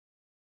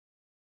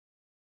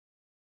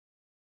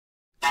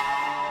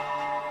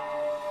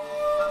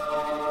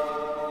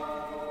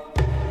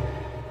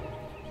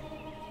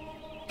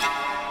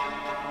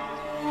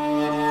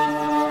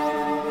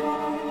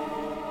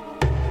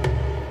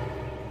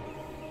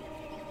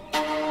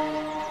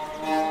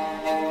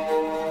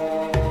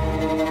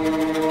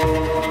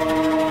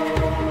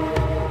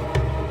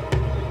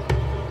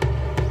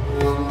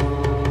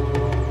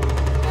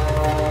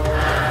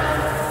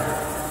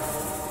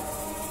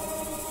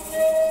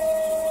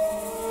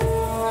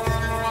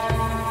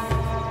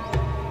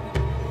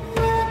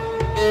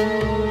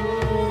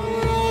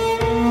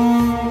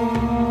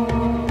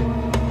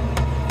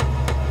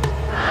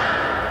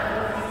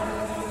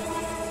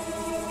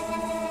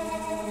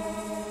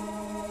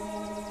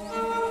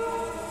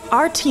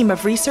Our team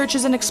of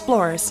researchers and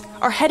explorers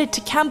are headed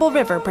to Campbell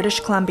River, British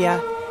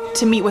Columbia,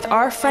 to meet with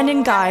our friend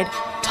and guide,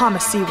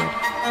 Thomas Seward,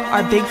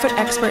 our Bigfoot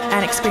expert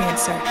and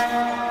experiencer.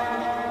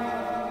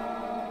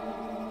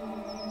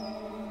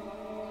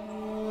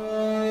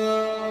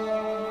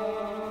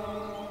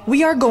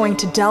 We are going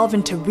to delve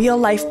into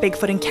real-life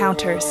Bigfoot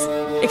encounters,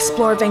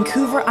 explore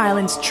Vancouver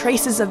Island's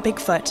traces of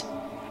Bigfoot,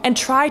 and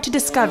try to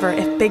discover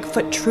if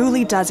Bigfoot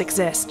truly does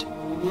exist.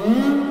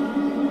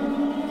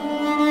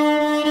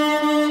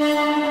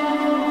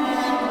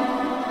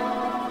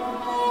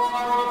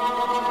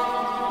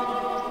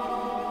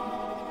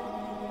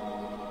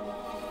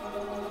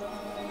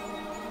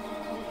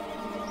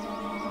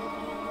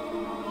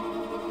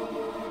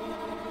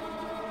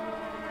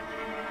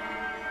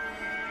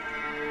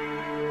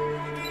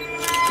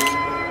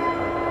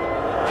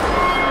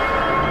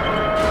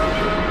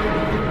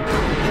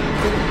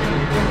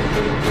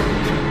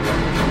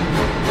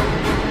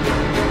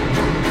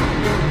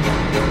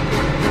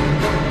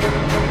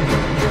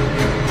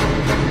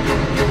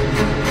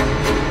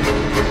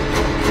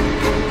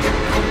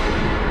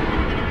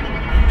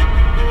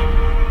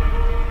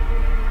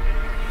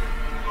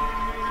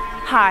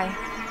 Hi,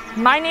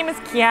 my name is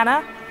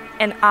Kiana,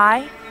 and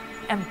I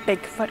am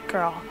Bigfoot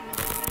Girl.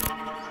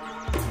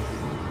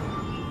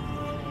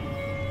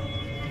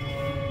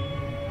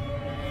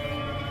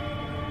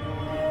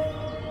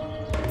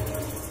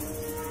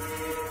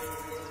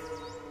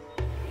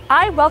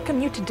 I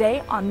welcome you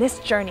today on this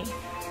journey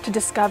to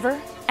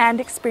discover and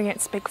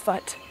experience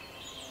Bigfoot.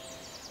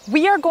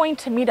 We are going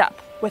to meet up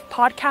with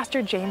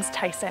podcaster James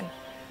Tyson,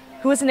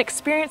 who is an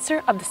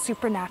experiencer of the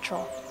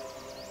supernatural.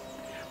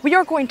 We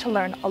are going to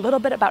learn a little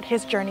bit about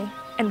his journey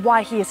and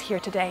why he is here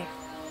today.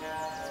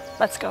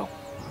 Let's go.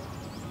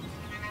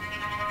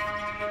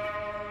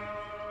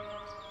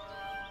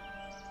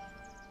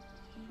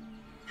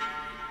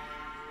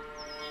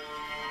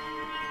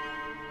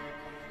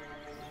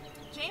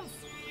 James,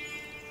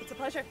 it's a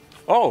pleasure.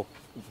 Oh,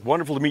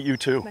 wonderful to meet you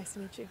too. Nice to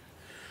meet you.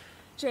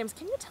 James,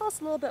 can you tell us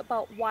a little bit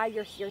about why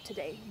you're here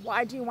today?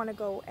 Why do you want to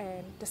go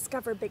and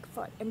discover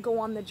Bigfoot and go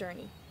on the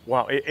journey?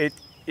 Wow,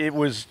 it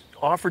was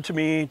offered to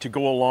me to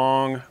go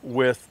along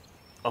with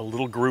a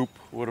little group,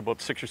 what,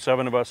 about 6 or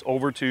 7 of us,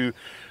 over to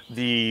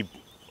the,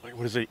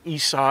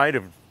 east side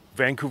of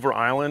Vancouver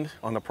Island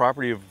on the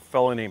property of a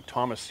fellow named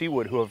Thomas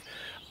Seward, who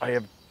I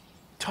have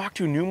talked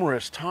to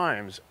numerous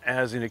times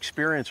as an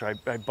experiencer.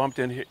 I bumped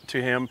into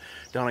him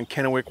down in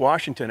Kennewick,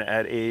 Washington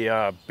at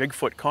a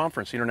Bigfoot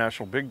conference,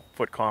 International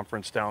Bigfoot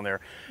Conference down there,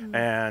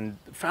 and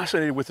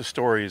fascinated with the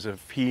stories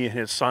of he and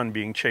his son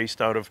being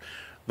chased out of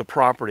the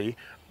property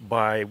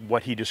by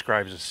what he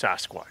describes as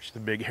Sasquatch, the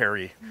big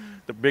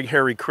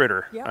hairy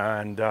critter. Yep.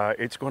 And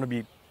it's going to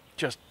be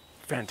just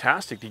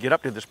fantastic to get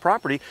up to this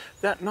property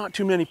that not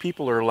too many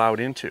people are allowed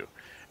into.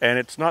 And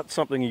it's not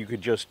something you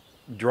could just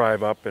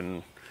drive up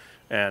and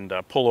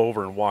pull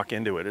over and walk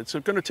into it. It's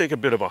going to take a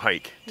bit of a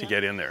hike to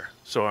get in there.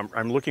 So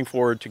I'm looking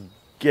forward to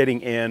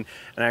getting in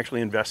and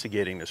actually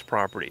investigating this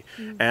property.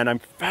 And I'm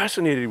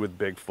fascinated with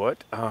Bigfoot.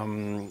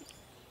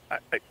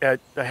 I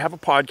have a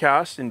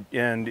podcast, and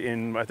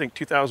in I think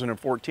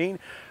 2014,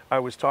 I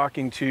was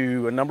talking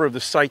to a number of the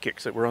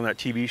psychics that were on that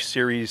TV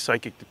series,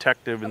 Psychic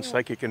Detective and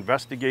Psychic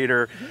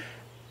Investigator,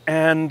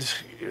 and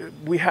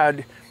we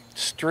had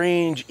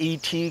strange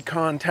ET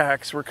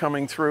contacts were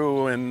coming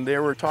through, and they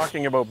were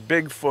talking about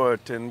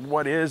Bigfoot and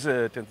what is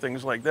it and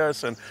things like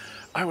this, and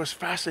I was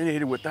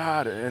fascinated with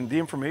that and the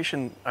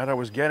information that I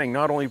was getting,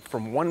 not only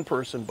from one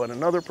person but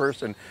another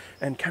person,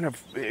 and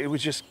it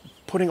was just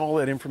putting all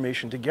that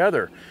information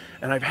together.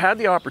 And I've had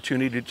the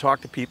opportunity to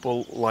talk to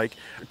people like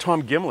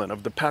Tom Gimlin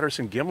of the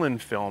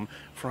Patterson-Gimlin film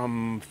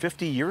from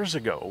 50 years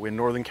ago in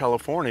Northern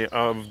California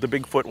of the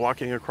Bigfoot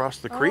walking across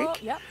the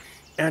creek. Yep.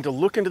 And to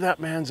look into that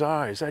man's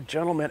eyes, that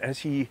gentleman, as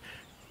he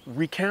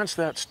recants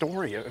that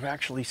story of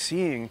actually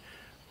seeing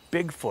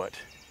Bigfoot,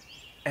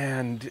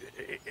 and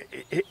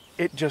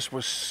it just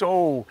was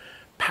so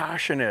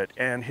passionate,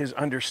 and his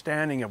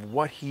understanding of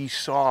what he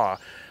saw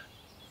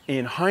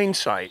in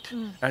hindsight.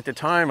 At the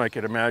time, I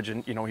could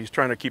imagine, he's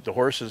trying to keep the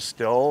horses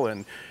still,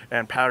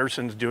 and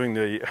Patterson's doing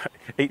the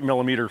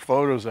 8mm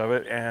photos of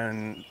it,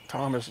 and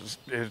Thomas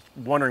is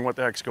wondering what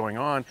the heck's going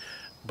on.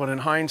 But in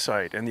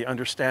hindsight, and the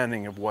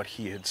understanding of what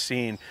he had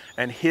seen,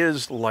 and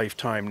his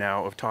lifetime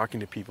now of talking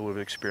to people who've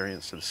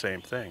experienced the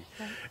same thing,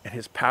 and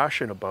his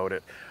passion about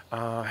it,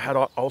 had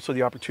also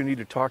the opportunity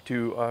to talk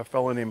to a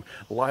fellow named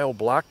Lyle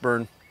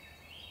Blackburn,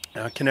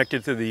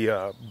 connected to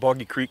the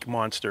Boggy Creek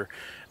monster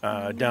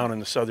down in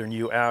the southern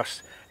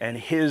U.S., and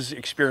his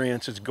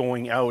experiences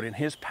going out, and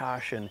his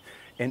passion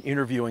in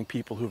interviewing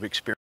people who've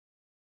experienced.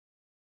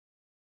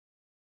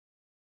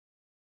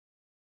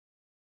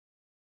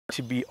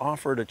 To be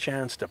offered a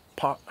chance to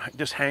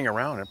just hang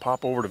around and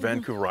pop over to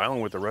Vancouver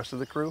Island with the rest of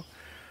the crew,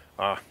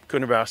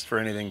 couldn't have asked for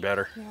anything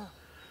better. Yeah.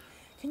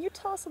 Can you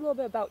tell us a little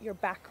bit about your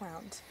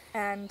background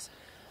and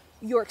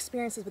your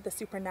experiences with the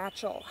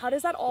supernatural? How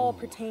does that all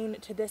pertain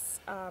to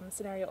this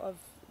scenario of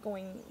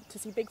going to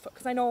see Bigfoot?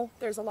 Because I know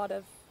there's a lot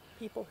of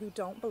people who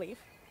don't believe,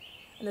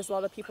 and there's a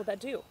lot of people that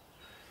do.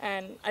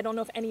 And I don't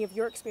know if any of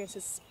your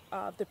experiences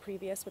of the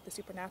previous with the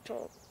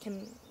supernatural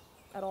can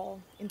at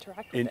all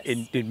interact with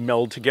this. It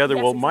meld together.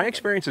 Yes, Well, my exactly.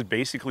 experience is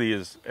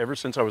basically ever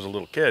since I was a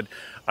little kid,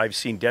 I've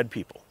seen dead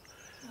people,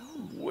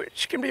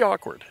 which can be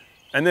awkward.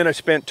 And then I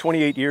spent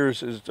 28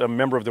 years as a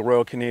member of the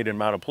Royal Canadian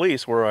Mounted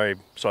Police, where I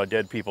saw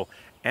dead people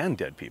and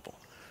dead people.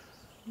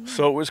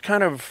 So it was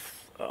kind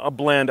of a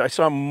blend. I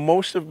saw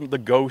most of the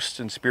ghosts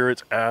and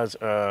spirits as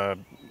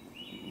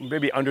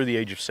maybe under the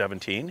age of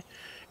 17,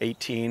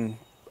 18.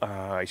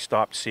 I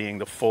stopped seeing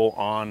the full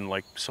on,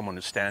 like someone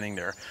is standing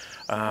there.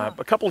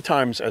 A couple of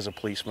times as a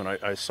policeman,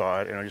 I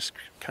saw it, and I just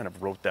kind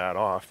of wrote that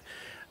off.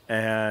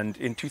 And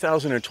in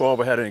 2012,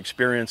 I had an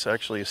experience,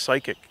 actually a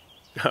psychic.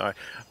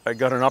 I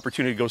got an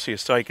opportunity to go see a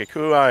psychic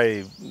who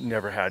I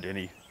never had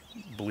any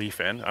belief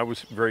in. I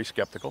was very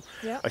skeptical.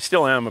 Yeah. I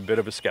still am a bit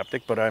of a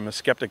skeptic, but I'm a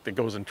skeptic that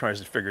goes and tries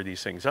to figure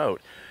these things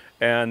out.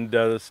 And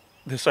the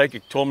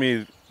psychic told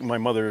me my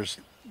mother's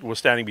was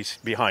standing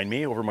behind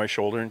me over my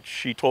shoulder, and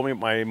she told me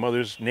my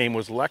mother's name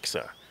was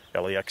Lexa,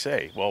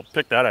 L-E-X-A. Well,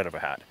 pick that out of a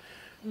hat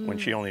when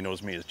she only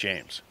knows me as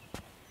James.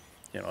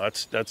 You know,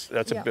 that's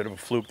a bit of a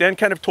fluke. Then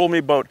kind of told me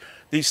about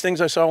these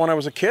things I saw when I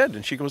was a kid,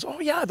 and she goes, "Oh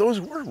yeah,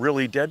 those were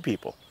really dead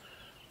people.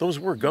 Those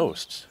were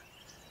ghosts."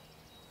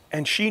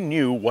 And she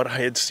knew what I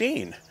had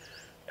seen.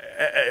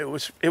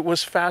 It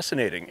was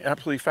fascinating,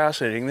 absolutely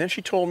fascinating. And then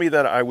she told me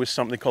that I was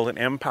something called an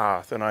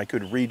empath, and I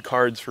could read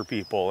cards for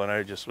people, and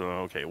I just,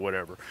 okay,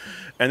 whatever.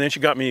 And then she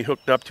got me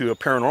hooked up to a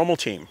paranormal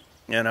team,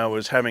 and I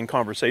was having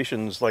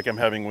conversations like I'm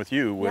having with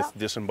you with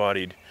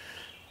disembodied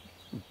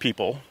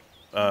people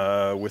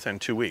within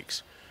 2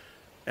 weeks.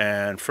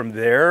 And from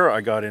there,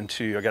 I got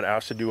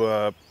asked to do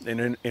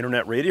an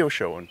internet radio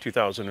show in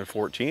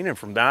 2014, and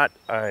from that,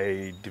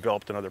 I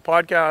developed another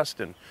podcast,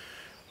 and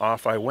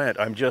off I went.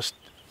 I'm just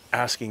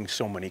asking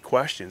so many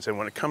questions. And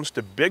when it comes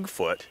to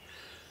Bigfoot,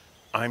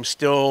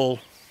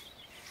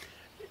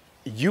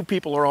 you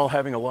people are all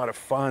having a lot of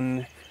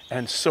fun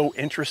and so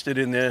interested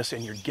in this,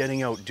 and you're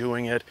getting out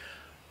doing it.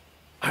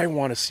 I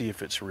want to see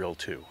if it's real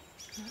too.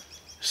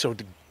 So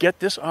to get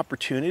this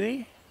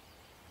opportunity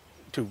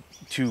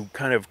to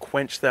kind of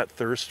quench that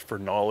thirst for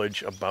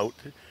knowledge about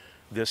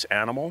this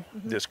animal,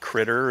 this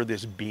critter,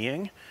 this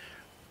being,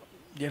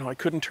 you know, I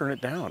couldn't turn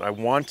it down. I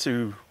want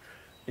to,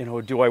 you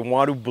know, do I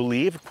want to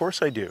believe? Of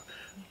course I do.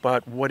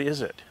 But what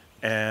is it?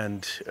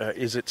 And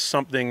is it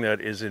something that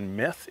is in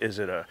myth? Is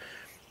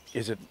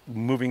it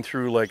moving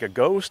through like a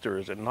ghost, or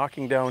is it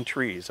knocking down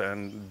trees?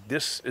 And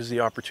this is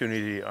the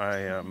opportunity I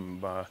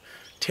am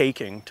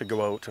taking to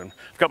go out. And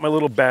I've got my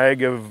little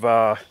bag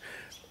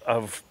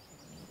of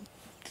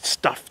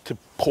stuff to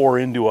pour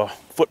into a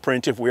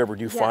footprint if we ever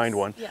do find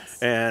one.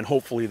 Yes. And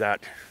hopefully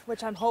that,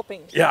 Which I'm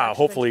hoping. yeah,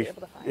 hopefully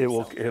it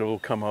it'll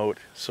come out.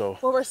 So.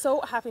 Well, we're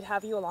so happy to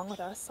have you along with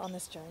us on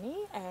this journey,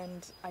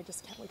 and I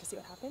just can't wait to see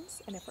what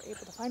happens. And if we're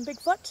able to find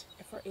Bigfoot,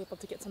 if we're able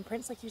to get some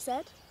prints like you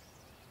said,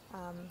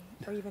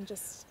 or even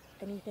just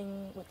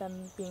anything with them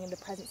being in the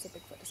presence of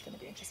Bigfoot is going to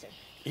be interesting.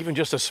 Even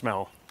just a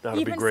smell, that'll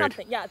be Even great.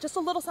 something, yeah, just a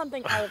little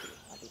something, I'll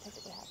be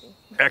perfectly happy.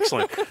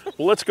 Excellent.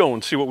 Well, let's go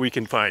and see what we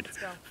can find. Let's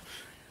go.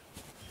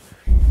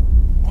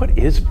 What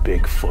is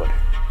Bigfoot?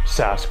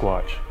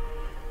 Sasquatch?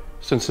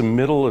 Since the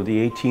middle of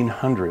the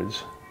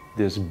 1800s,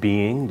 this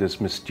being,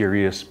 this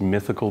mysterious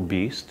mythical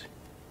beast,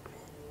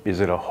 is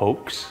it a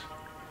hoax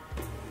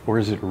or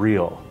is it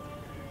real?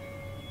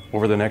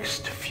 Over the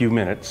next few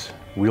minutes,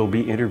 we'll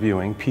be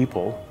interviewing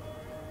people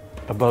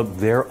about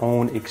their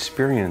own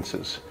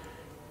experiences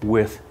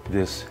with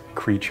this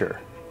creature.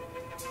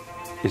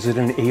 Is it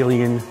an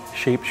alien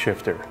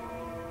shapeshifter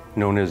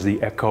known as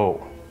the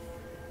Echo?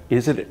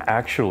 Is it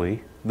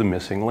actually the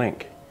missing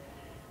link?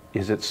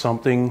 Is it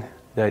something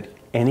that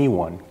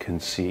anyone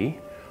can see,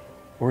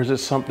 or is it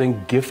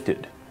something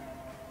gifted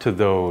to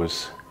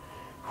those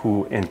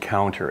who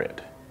encounter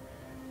it?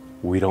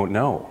 We don't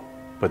know,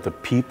 but the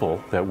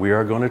people that we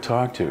are going to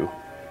talk to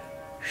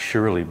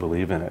surely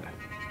believe in it.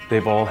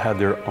 They've all had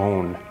their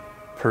own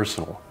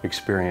personal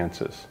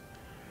experiences.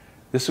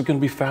 This is going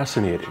to be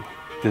fascinating.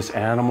 This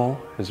animal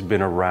has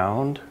been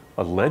around,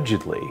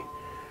 allegedly,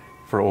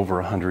 for over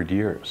 100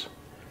 years.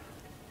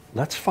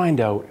 Let's find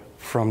out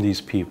from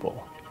these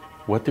people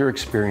what their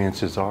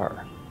experiences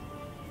are.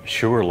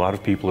 Sure, a lot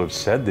of people have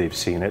said they've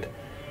seen it,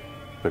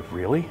 but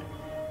really?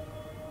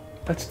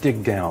 Let's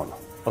dig down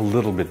a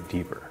little bit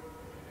deeper.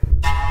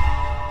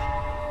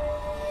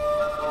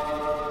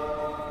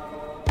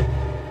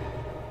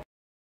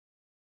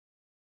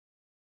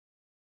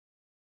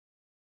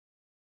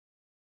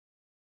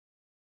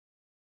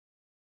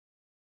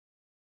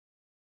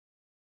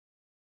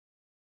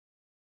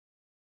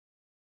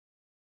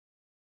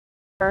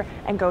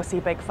 And go see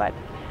Bigfoot.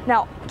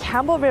 Now,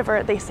 Campbell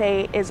River, they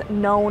say, is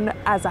known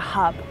as a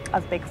hub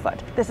of Bigfoot.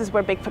 This is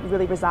where Bigfoot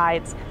really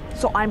resides.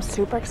 So I'm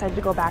super excited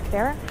to go back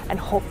there, and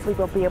hopefully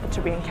we'll be able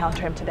to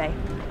re-encounter him today.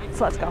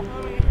 So let's go.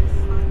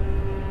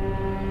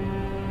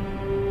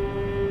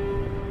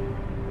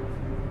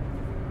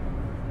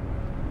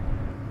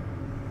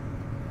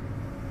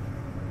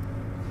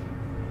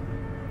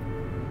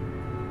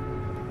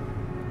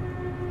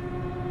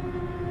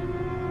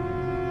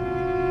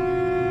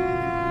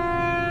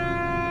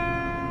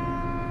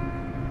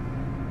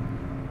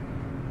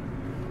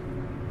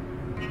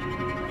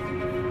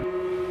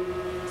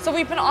 So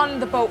we've been on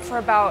the boat for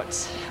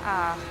about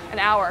an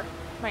hour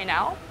right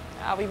now.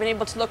 We've been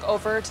able to look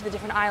over to the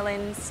different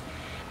islands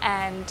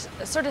and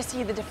sort of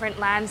see the different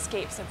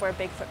landscapes of where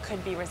Bigfoot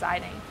could be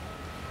residing.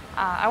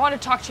 I want to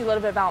talk to you a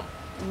little bit about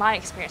my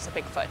experience with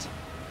Bigfoot.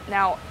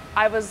 Now,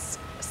 I was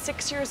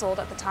 6 years old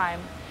at the time,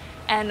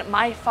 and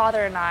my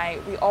father and I,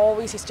 we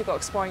always used to go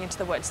exploring into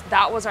the woods.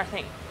 That was our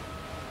thing.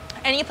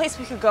 Any place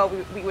we could go,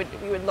 we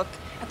would look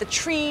at the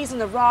trees and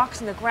the rocks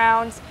and the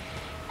grounds.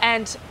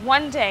 And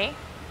one day,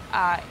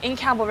 in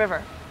Campbell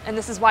River, and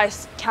this is why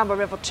Campbell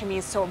River to me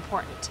is so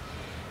important,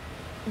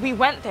 we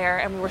went there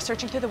and we were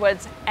searching through the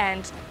woods,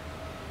 and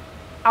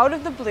out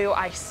of the blue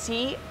I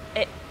see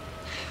it.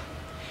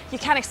 You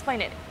can't explain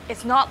it.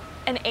 It's not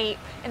an ape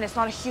and it's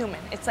not a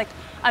human. It's like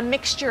a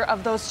mixture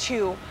of those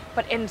two,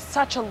 but in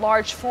such a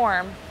large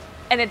form,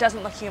 and it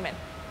doesn't look human.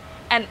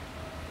 And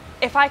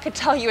if I could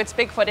tell you it's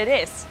Bigfoot, it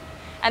is.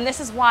 And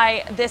this is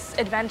why this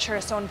adventure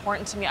is so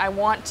important to me. I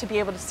want to be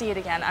able to see it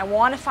again. I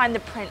want to find the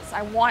prints.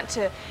 I want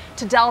to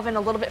delve in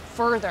a little bit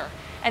further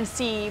and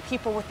see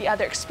people with the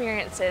other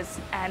experiences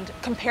and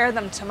compare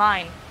them to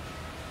mine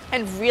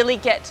and really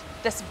get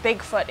this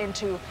Bigfoot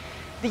into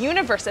the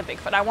universe of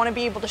Bigfoot. I want to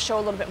be able to show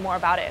a little bit more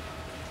about it.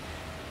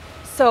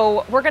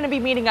 So we're going to be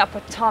meeting up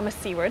with Thomas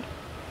Seward,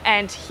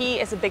 and he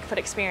is a Bigfoot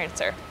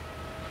experiencer.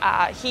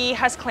 He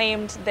has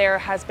claimed there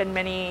has been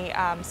many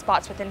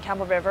spots within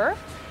Campbell River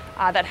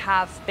that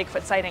have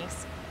Bigfoot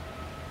sightings.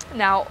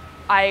 Now,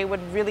 I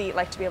would really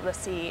like to be able to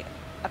see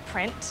a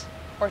print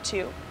or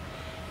two,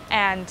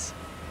 and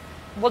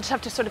we'll just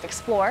have to sort of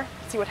explore,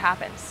 see what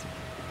happens.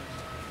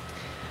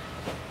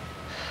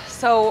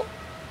 So,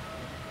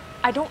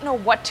 I don't know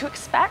what to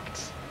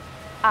expect.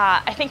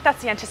 I think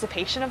that's the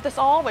anticipation of this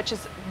all, which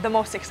is the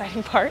most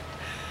exciting part.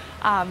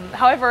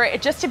 However,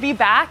 just to be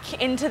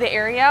back into the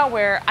area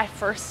where I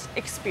first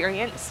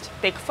experienced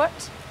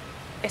Bigfoot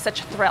is such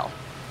a thrill.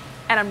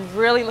 And I'm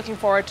really looking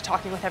forward to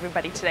talking with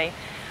everybody today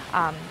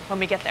when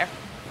we get there.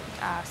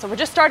 So we're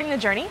just starting the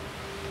journey,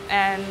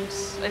 and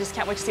I just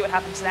can't wait to see what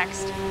happens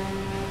next.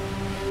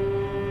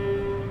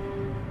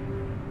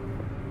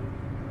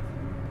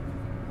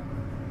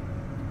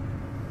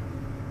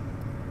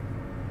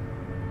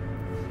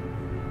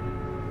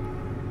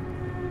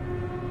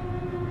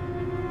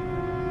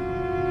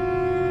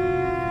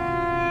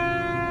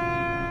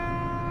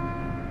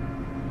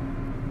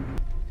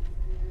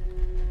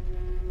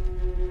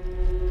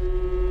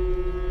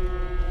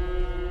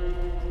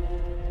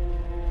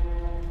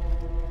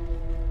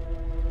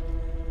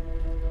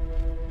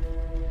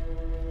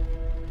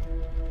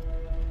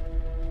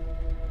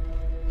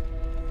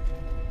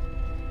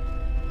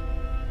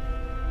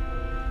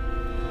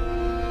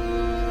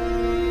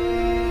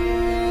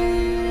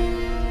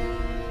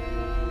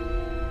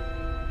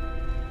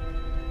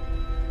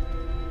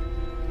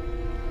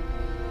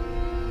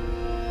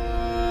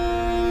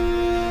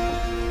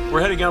 We're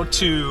heading out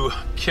to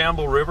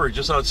Campbell River,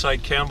 just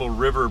outside Campbell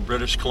River,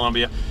 British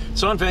Columbia.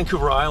 It's on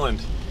Vancouver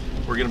Island.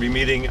 We're going to be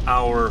meeting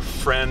our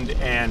friend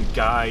and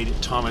guide,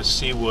 Thomas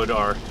Seward,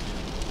 our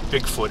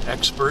Bigfoot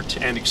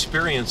expert and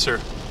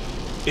experiencer.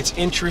 It's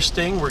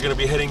interesting. We're going to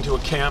be heading to a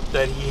camp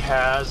that he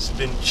has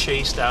been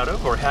chased out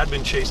of, or had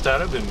been chased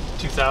out of in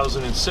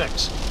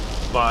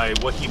 2006 by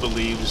what he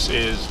believes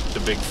is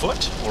the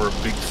Bigfoot, or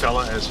Big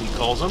Fella as he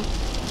calls him.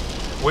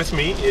 With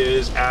me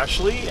is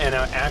Ashley, and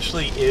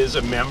Ashley is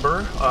a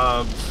member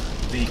of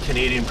the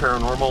Canadian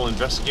Paranormal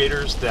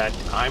Investigators that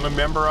I'm a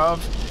member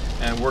of,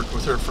 and worked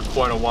with her for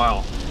quite a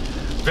while.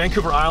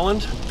 Vancouver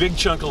Island, big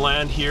chunk of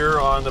land here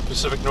on the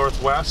Pacific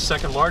Northwest,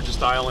 second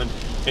largest island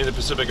in the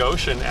Pacific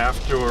Ocean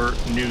after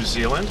New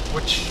Zealand,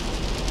 which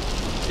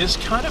is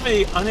kind of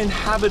an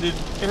uninhabited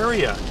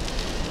area.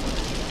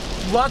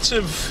 Lots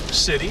of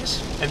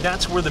cities, and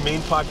that's where the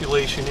main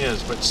population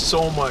is, but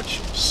so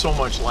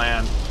much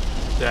land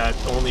that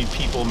only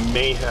people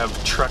may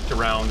have trekked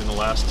around in the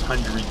last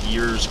 100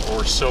 years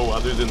or so,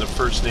 other than the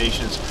First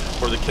Nations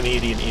or the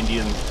Canadian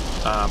Indian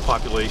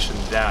population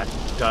that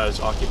does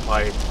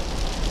occupy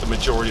the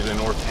majority of the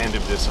north end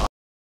of this island.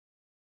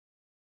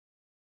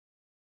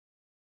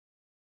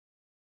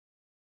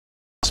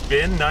 It's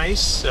been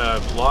nice,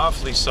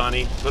 lovely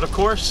sunny, but of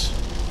course,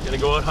 you're gonna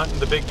go out hunting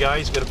the big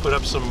guys, you gotta put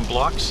up some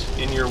blocks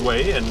in your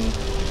way and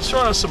throw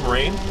out some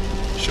rain.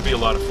 Should be a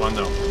lot of fun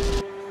though.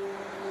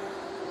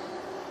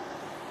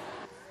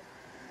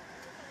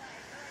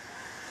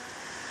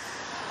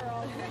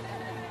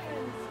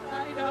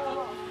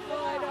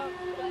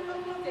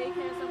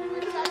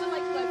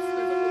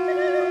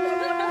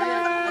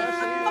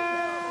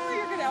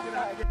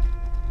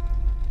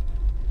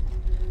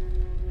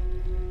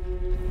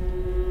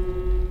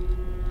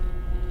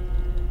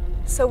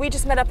 So we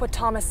just met up with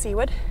Thomas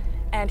Seward,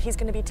 and he's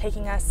going to be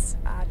taking us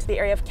to the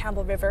area of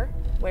Campbell River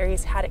where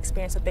he's had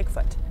experience with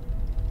Bigfoot.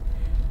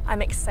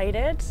 I'm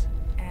excited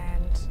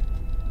and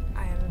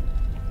I'm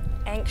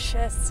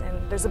anxious,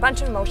 and there's a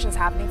bunch of emotions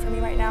happening for me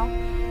right now.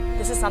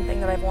 This is something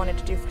that I've wanted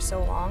to do for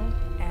so long,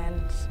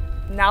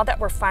 and now that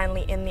we're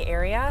finally in the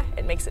area,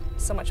 it makes it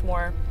so much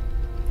more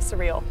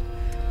surreal.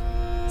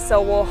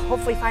 So we'll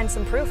hopefully find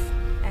some proof,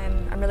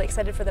 and I'm I'm really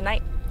excited for the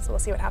night, so we'll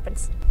see what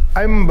happens.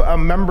 I'm a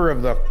member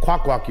of the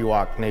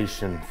Kwakwaka'wakw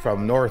Nation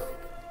from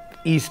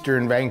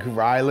northeastern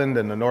Vancouver Island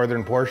and the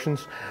northern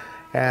portions.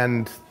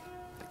 And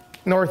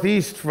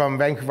northeast from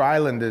Vancouver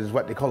Island is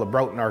what they call the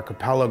Broughton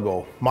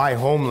Archipelago, my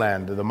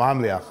homeland of the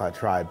Mamliaka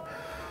tribe.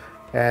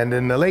 And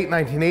in the late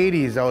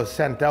 1980s, I was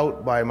sent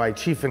out by my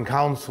chief and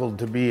council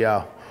to be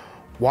a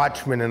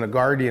watchman and a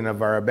guardian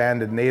of our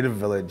abandoned native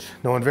village,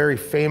 known very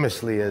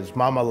famously as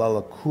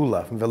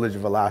Mamalalakula, village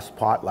of the last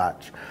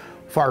potlatch.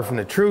 Far from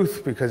the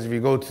truth, because if you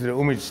go to the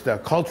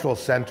Umijta Cultural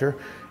Center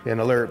in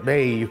Alert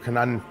Bay, you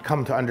can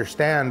come to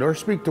understand or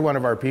speak to one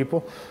of our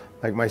people,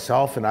 like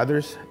myself and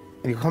others,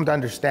 and you come to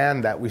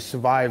understand that we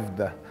survived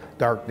the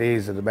dark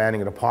days of the banning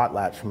of the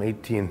potlatch from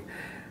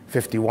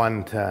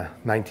 1851 to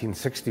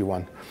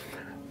 1961.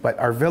 But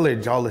our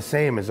village, all the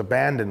same, is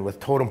abandoned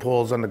with totem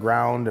poles on the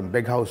ground and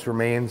big house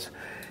remains.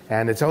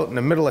 And it's out in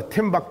the middle of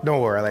Timbuk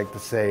nowhere, I like to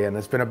say. And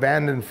it's been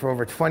abandoned for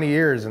over 20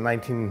 years in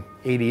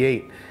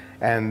 1988.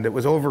 And it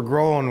was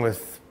overgrown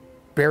with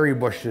berry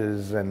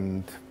bushes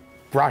and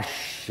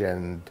brush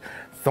and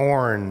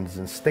thorns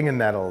and stinging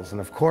nettles.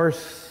 And of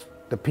course,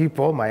 the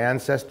people, my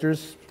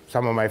ancestors,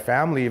 some of my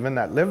family even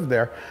that lived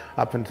there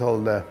up until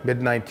the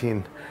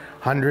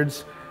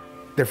mid-1900s,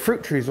 their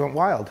fruit trees went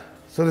wild.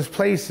 So this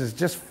place is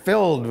just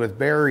filled with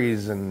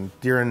berries, and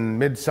during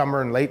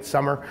midsummer and late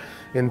summer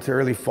into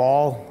early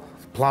fall,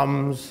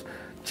 plums,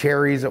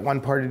 cherries at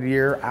one part of the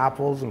year,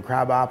 apples and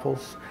crab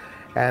apples.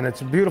 And it's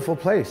a beautiful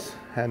place.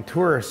 And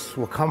tourists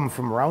will come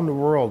from around the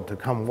world to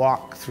come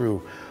walk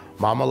through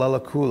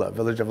Mamalalakula,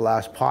 village of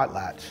last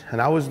potlatch.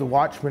 And I was the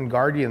watchman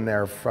guardian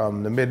there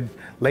from the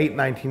late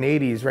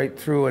 1980s right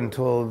through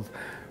until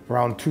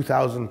around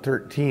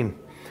 2013.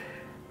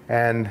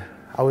 And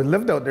I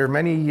lived out there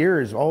many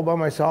years all by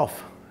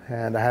myself.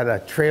 And I had a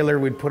trailer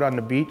we'd put on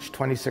the beach,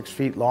 26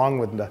 feet long,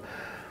 with the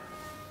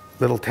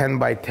little 10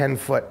 by 10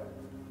 foot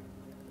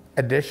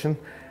addition.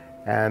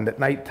 And at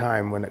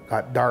nighttime, when it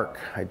got dark,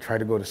 I'd try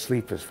to go to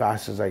sleep as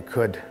fast as I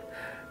could,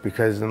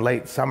 because in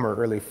late summer,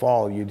 early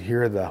fall, you'd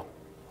hear the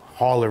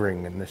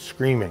hollering and the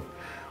screaming,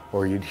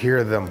 or you'd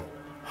hear them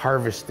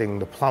harvesting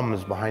the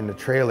plums behind the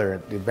trailer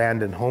at the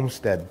abandoned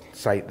homestead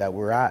site that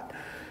we're at.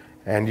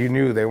 And you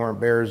knew they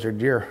weren't bears or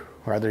deer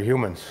or other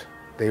humans.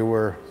 They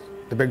were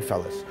the big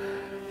fellas,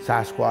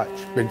 Sasquatch,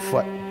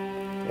 Bigfoot.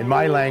 In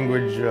my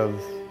language of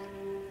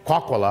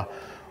Kwakwala,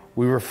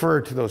 we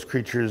refer to those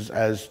creatures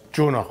as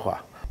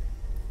Junakwa.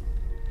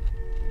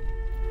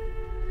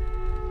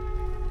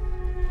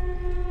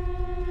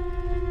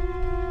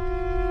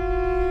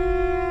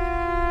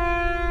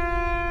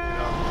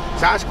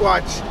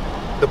 Sasquatch,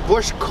 the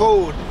bush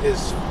code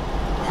is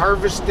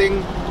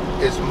harvesting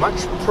as much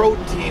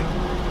protein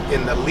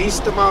in the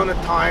least amount of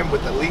time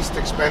with the least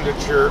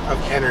expenditure of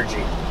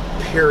energy,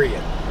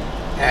 period.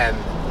 And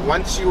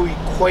once you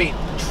equate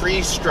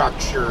tree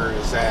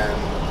structures and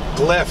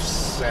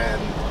glyphs and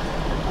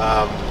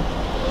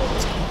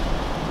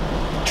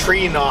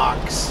tree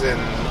knocks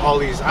and all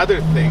these other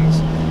things,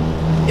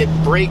 it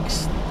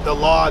breaks the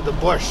law of the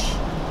bush.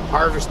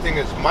 Harvesting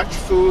as much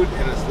food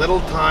in as little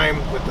time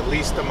with the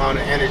least amount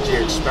of energy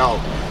expelled.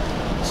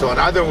 So in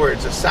other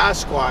words, a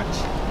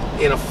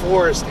Sasquatch in a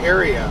forest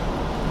area,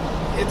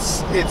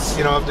 it's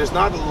you know, if there's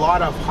not a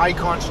lot of high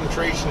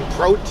concentration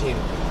protein,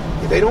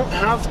 they don't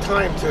have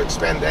time to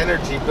expend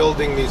energy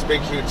building these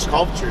big huge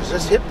sculptures.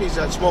 Us hippies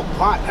that smoke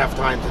pot have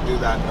time to do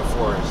that in the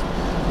forest.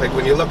 Like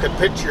when you look at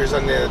pictures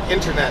on the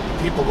internet,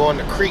 people go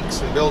into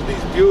creeks and build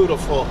these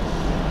beautiful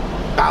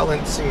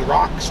balancing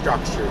rock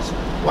structures.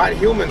 Why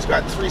humans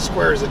got 3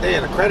 squares a day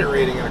and a credit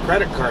rating and a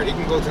credit card? He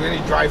can go to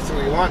any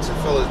drive-through he wants and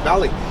fill his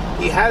belly.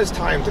 He has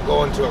time to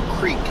go into a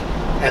creek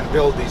and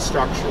build these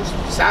structures.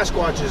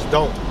 Sasquatches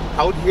don't.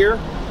 Out here,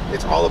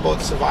 it's all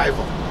about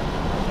survival.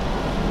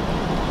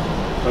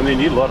 And they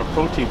need a lot of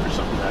protein for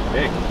something that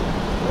big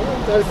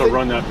to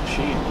run that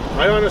machine.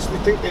 I honestly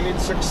think they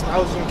need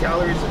 6,000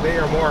 calories a day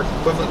or more,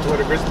 equivalent to what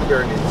a grizzly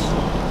bear needs.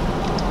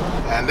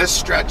 And this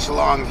stretch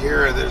along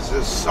here, there's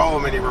just so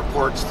many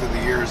reports through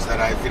the years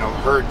that I've,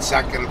 heard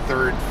second,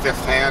 third,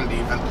 fifth hand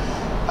even,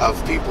 of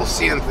people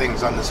seeing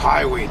things on this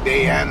highway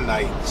day and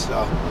night.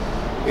 So,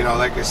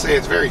 like I say,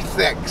 it's very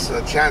thick, so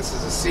the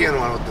chances of seeing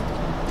one with the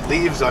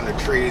leaves on the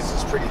trees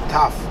is pretty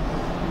tough,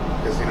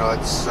 because,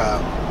 it's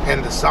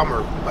end of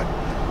summer. But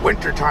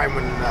winter time,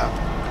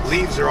 when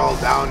leaves are all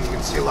down, you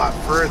can see a lot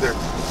further.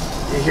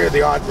 You hear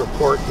the odd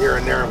report here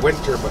and there in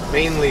winter, but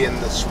mainly in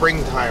the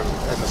springtime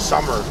and the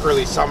summer,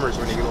 early summers,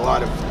 when you get a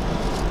lot of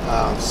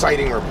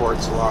sighting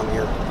reports along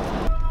here.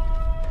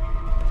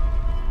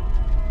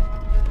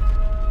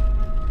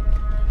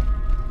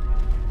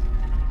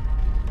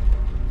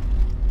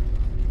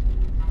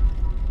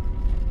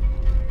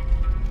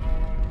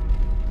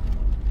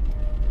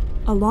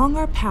 Along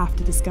our path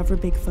to discover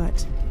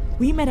Bigfoot,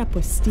 we met up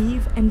with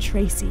Steve and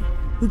Tracy,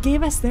 who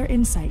gave us their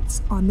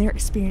insights on their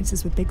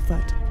experiences with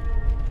Bigfoot.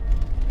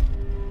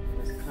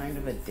 Kind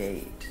of a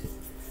date,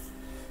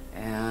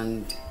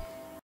 and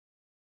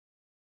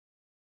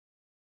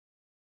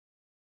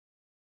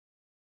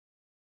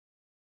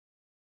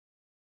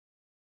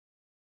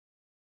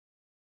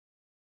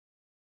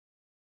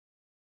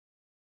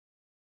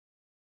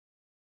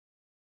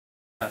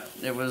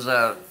It was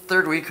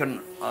third week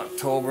in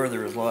October. There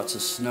was lots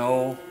of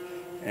snow,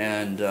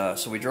 and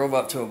so we drove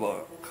up to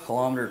about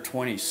kilometer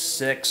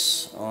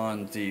 26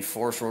 on the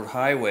Forest Road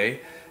Highway.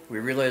 We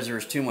realized there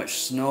was too much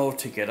snow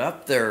to get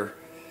up there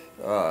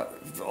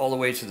all the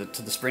way to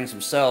the springs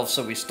themselves,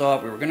 so we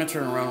stopped. We were going to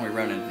turn around. We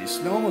ran into these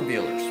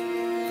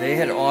snowmobilers. They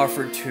had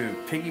offered to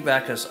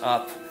piggyback us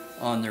up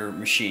on their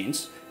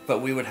machines,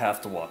 but we would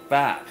have to walk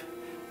back.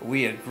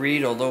 We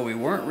agreed, although we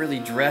weren't really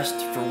dressed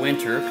for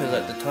winter, because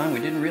at the time we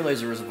didn't realize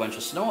there was a bunch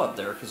of snow up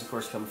there, because of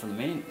course coming from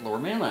the lower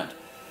mainland.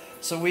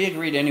 So we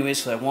agreed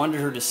anyways, because I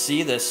wanted her to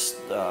see this,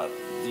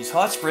 these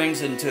hot springs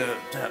and to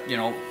you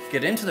know,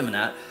 get into them and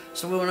that.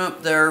 So we went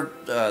up there,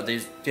 they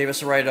gave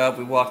us a ride up.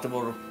 We walked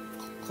about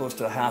close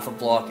to a half a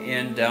block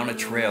down a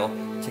trail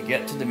to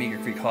get to the Meager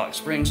Creek Hot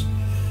Springs.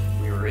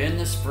 We were in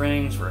the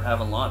springs, we were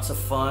having lots of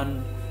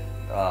fun.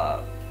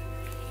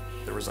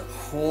 There was a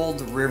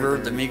cold river.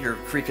 The Meager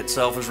Creek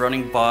itself was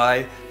running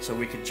by, so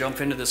we could jump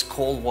into this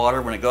cold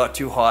water when it got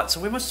too hot. So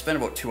we must have spent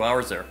about 2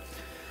 hours there.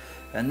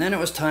 And then it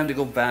was time to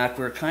go back.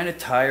 We were kind of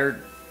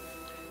tired,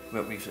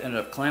 but we ended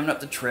up climbing up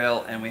the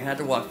trail, and we had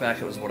to walk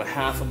back. It was about a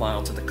half a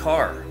mile to the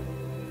car.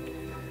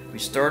 We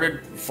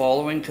started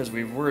following because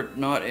we were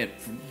not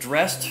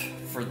dressed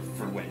for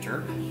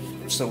winter,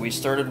 so we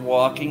started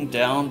walking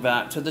down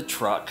back to the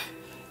truck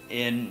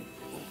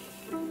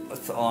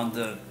on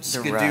the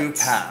Skidoo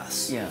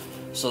Pass, Yeah.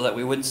 so that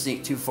we wouldn't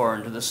sneak too far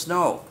into the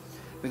snow.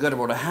 We got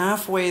about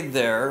halfway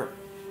there.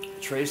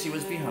 Tracy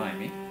was behind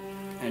me,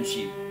 and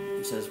she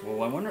says,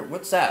 "Well, I wonder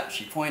what's that."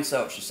 She points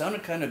out. She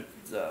sounded kind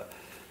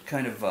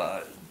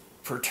of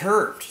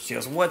perturbed. She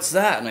goes, "What's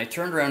that?" And I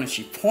turned around and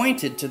she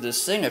pointed to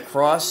this thing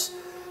across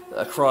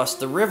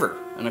the river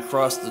and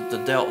across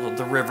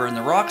the river and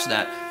the rocks and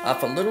that,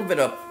 up a little bit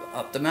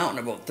up the mountain,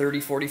 about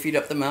 30-40 feet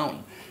up the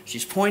mountain.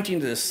 She's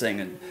pointing to this thing,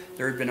 and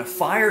there had been a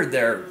fire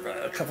there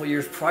a couple of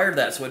years prior to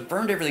that, so it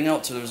burned everything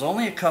out. So there was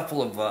only a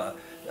couple of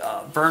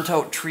burnt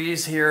out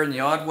trees here and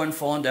the odd one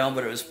falling down,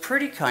 but it was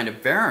pretty kind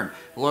of barren.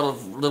 A lot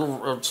of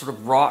little sort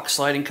of rock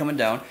sliding coming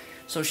down.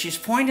 So she's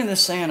pointing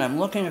this thing, and I'm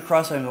looking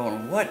across and I'm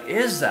going, "What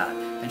is that?"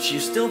 And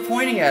she's still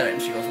pointing at it,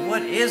 and she goes,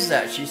 "What is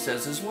that?" she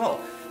says as well.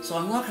 So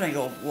I'm looking, I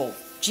go, "Well,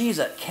 geez,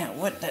 that can't,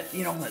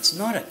 you know, that's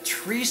not a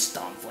tree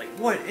stump. Like,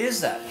 what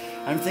is that?"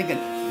 I'm thinking,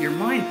 your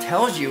mind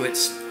tells you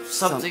it's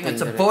something,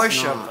 it's a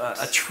bush,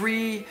 a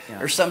tree,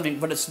 or something,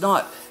 but it's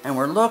not. And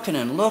we're looking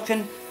and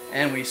looking,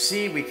 and we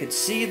could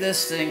see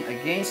this thing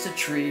against a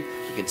tree.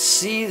 We could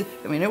see,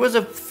 I mean, it was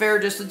a fair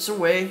distance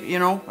away, you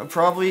know,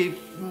 probably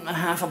a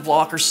half a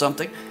block or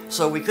something.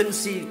 So we couldn't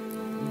see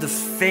the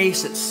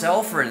face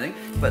itself or anything,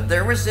 but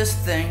there was this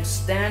thing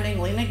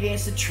standing, leaning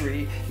against a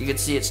tree. You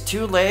could see its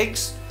two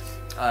legs,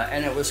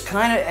 and it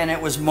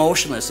was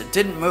motionless. It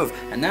didn't move,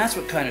 and that's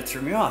what kind of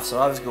threw me off. So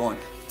I was going,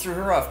 threw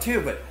her off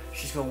too, but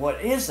she's going, "What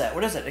is that?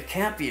 What is it? It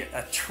can't be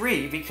a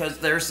tree, because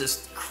there's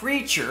this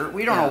creature,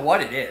 we don't know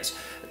what it is,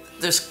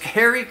 this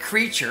hairy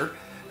creature,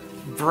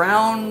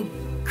 brown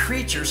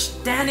creature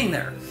standing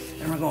there."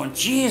 And we're going,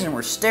 "Geez," and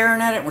we're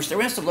staring at it. We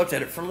must have looked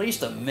at it for at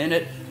least a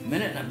minute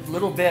and a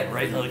little bit,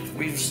 right? Like,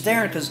 we were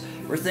staring because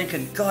we're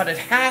thinking, God, it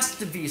has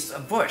to be a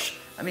bush.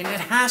 I mean, it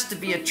has to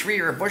be a tree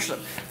or a bush.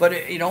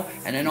 But, you know,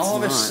 and then all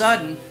of a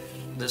sudden,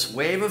 this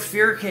wave of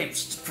fear came,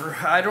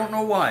 I don't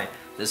know why,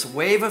 this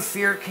wave of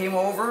fear came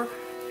over,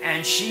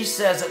 and she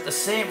says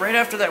right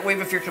after that wave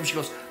of fear comes, she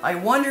goes, "I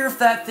wonder if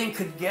that thing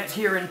could get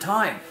here in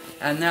time."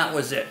 And that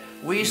was it.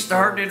 We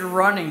started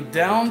running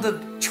down the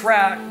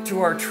track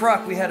to our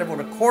truck. We had about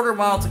a quarter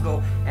mile to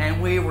go,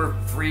 and we were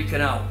freaking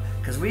out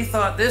because we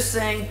thought this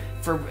thing,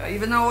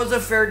 even though it was a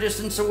fair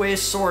distance away,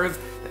 sort of,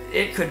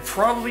 it could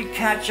probably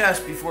catch us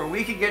before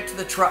we could get to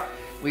the truck.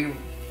 We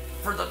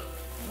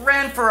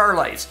ran for our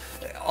lives,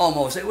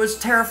 almost. It was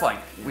terrifying.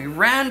 We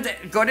ran,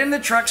 got in the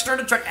truck,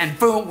 started the truck, and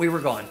boom, we were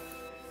gone.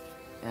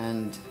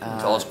 And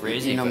Call us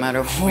crazy, no but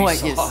matter we what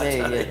saw you it. say,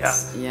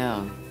 it's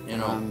You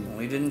know,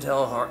 we didn't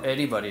tell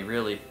anybody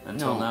really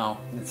until now.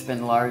 It's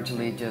been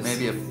largely just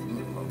Maybe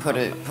put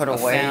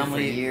away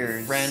family, for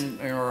years. friend,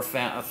 or a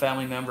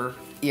family member.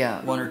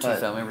 Yeah, one or two but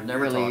family members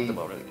never really, talked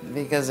about it.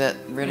 Because that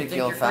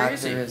ridicule you're factor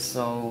crazy. is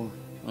so.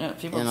 Yeah,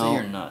 people you say know,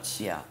 you're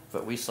nuts. Yeah,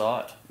 but we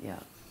saw it, yeah.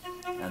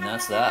 and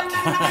that's that.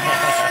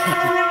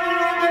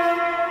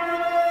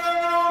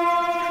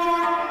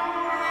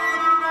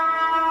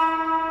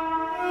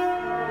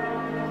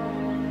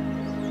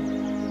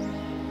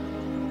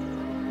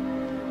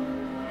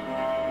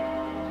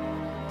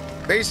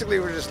 Basically,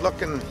 we're just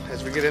looking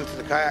as we get into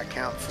the kayak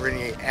camp for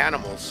any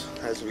animals.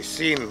 As we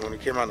seen when we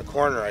came around the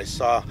corner, I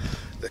saw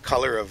the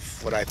color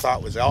of what I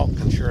thought was elk,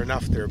 and sure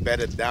enough, they're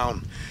bedded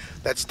down.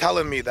 That's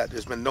telling me that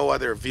there's been no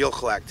other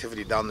vehicle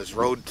activity down this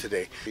road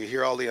today. You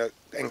hear all the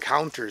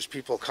encounters,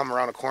 people come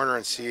around a corner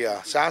and see a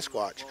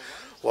Sasquatch.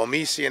 Well,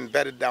 me seeing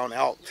bedded down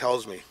elk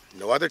tells me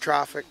no other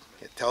traffic.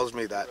 It tells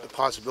me that the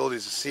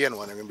possibilities of seeing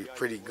one are going to be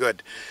pretty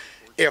good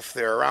if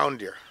they're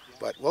around here.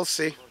 But we'll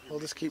see. We'll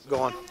just keep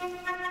going.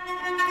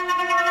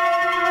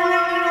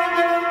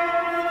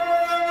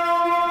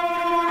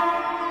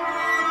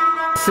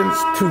 Since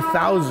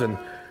 2000,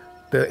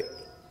 the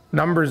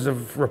numbers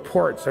of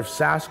reports of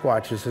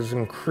Sasquatches has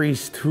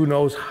increased who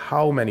knows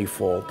how many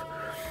fold.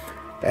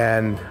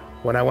 And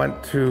when I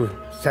went to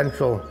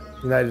central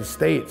United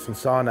States and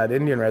saw on that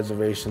Indian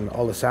reservation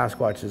all the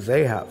Sasquatches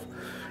they have,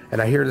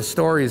 and I hear the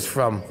stories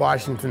from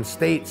Washington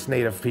State's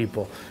Native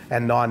people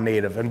and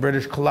non-Native, and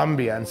British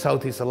Columbia and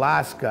Southeast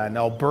Alaska and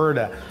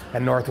Alberta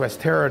and Northwest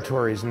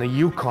Territories and the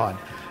Yukon,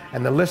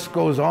 and the list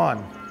goes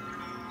on.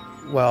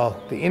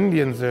 Well, the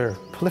Indians are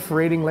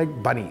proliferating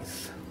like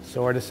bunnies.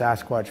 So are the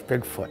Sasquatch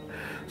Bigfoot.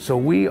 So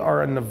we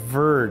are on the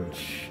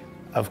verge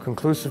of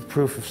conclusive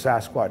proof of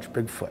Sasquatch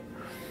Bigfoot.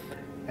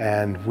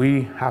 And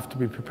we have to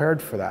be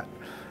prepared for that.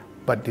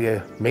 But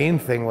the main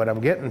thing, what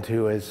I'm getting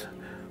to, is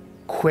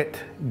quit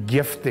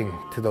gifting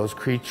to those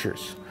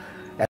creatures.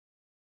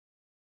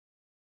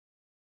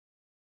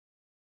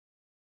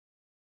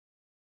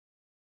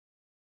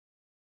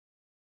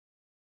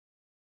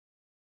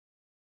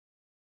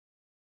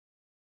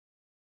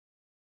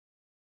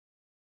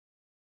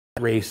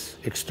 Race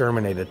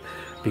exterminated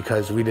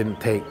because we didn't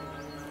take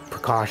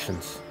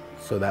precautions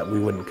so that we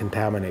wouldn't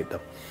contaminate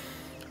them.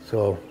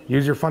 So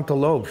use your frontal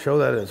lobe, show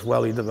that it's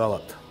well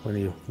developed when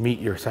you meet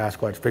your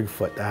Sasquatch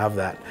Bigfoot, to have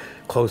that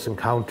close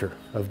encounter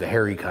of the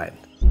hairy kind.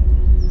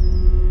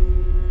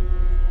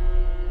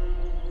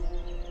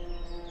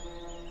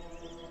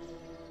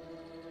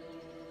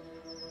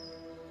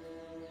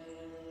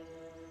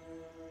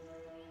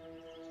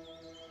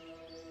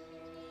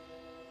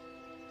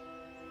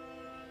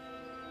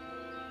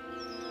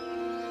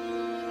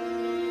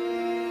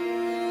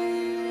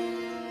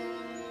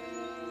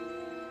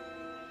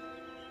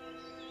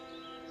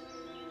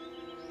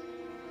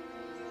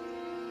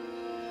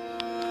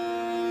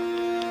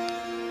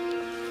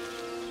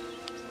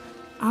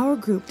 Our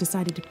group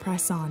decided to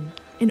press on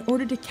in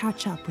order to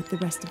catch up with the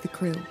rest of the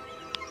crew.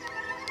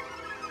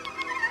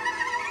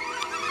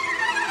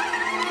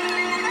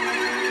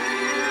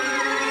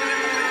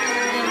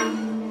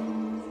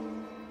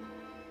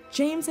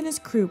 James and his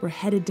crew were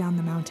headed down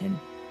the mountain.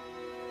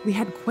 We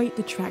had quite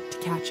the trek to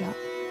catch up.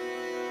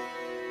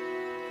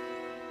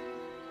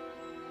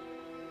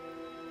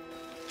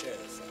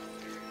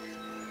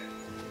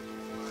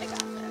 I got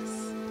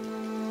this.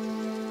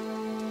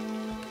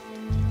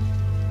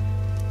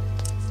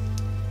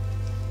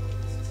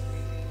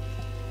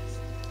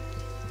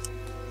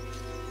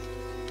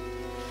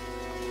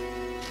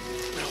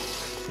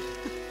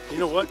 You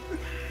know what?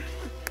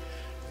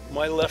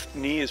 My left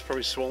knee is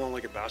probably swollen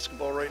like a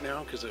basketball right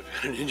now because I've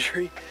had an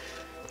injury.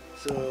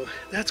 So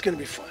that's going to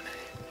be fun.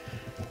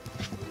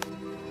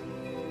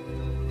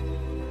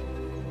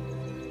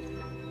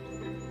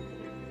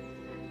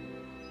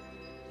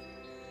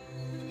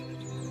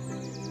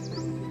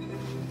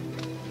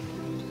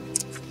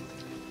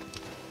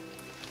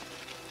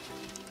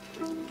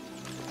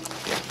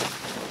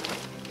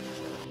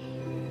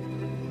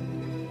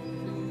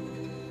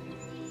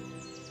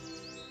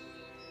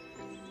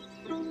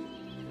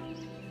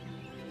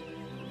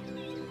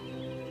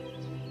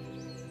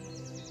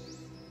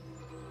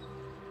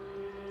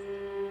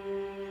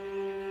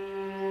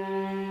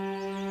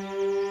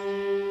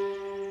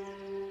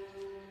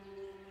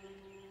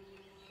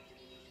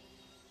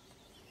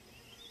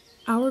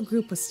 Our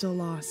group was still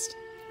lost.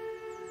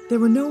 There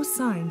were no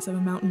signs of a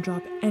mountain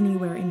drop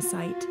anywhere in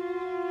sight.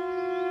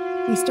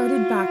 We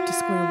started back to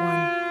square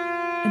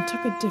one and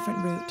took a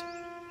different route.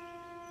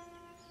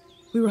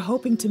 We were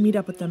hoping to meet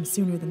up with them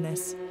sooner than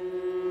this,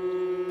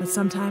 but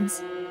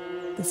sometimes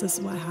this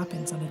is what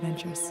happens on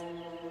adventures.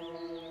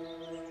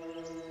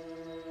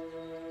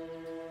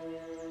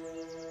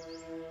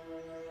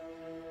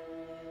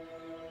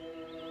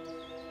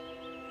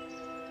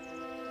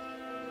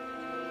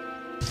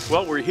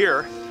 Well, we're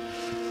here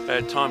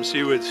at Tom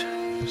Seawood's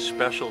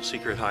special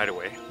secret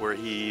hideaway, where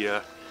he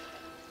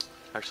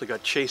actually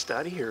got chased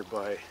out of here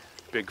by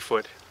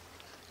Bigfoot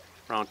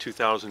around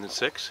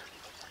 2006.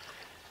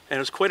 And it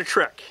was quite a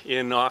trek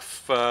in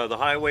off the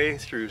highway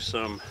through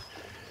some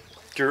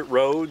dirt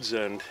roads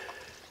and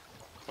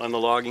on the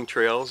logging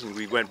trails, and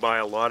we went by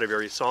a lot of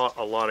areas, saw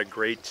a lot of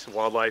great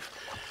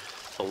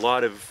wildlife, a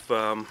lot of,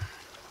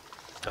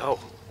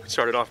 we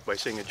started off by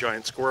seeing a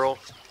giant squirrel.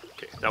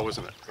 Okay, that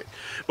wasn't it, right?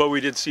 But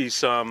we did see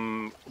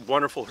some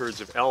wonderful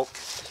herds of elk.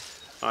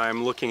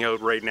 I'm looking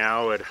out right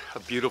now at a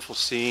beautiful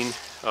scene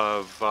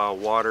of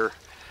water,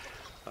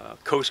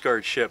 Coast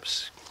Guard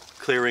ships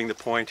clearing the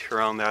point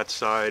around that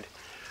side.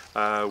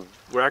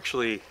 We're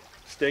actually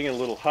staying in a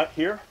little hut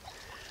here,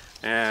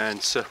 and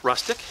it's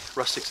rustic.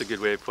 Rustic's a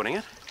good way of putting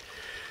it.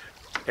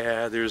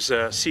 There's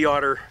a sea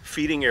otter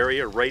feeding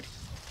area right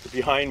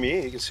behind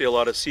me. You can see a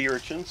lot of sea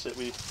urchins that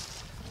we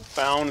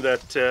found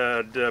that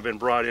had been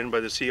brought in by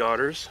the sea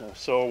otters.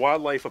 So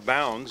wildlife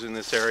abounds in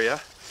this area. In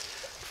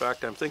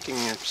fact, I'm thinking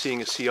of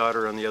seeing a sea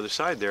otter on the other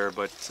side there,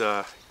 but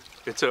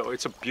it's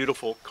a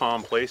beautiful,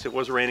 calm place. It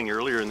was raining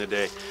earlier in the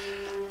day,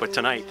 but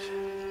tonight's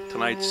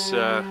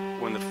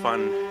when the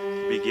fun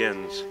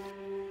begins.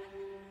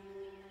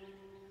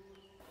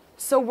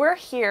 So we're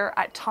here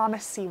at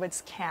Thomas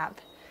Seawood's camp.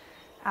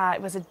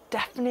 It was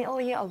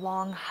definitely a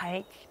long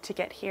hike to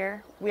get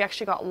here. We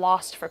actually got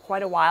lost for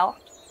quite a while.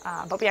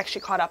 but we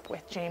actually caught up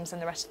with James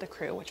and the rest of the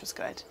crew, which was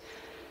good.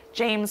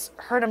 James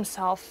hurt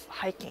himself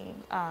hiking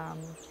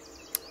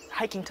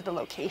to the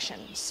location,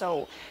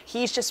 so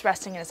he's just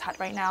resting in his hut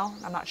right now.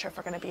 I'm not sure if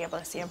we're going to be able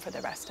to see him for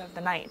the rest of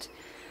the night.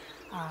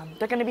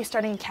 They're going to be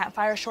starting a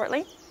campfire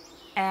shortly,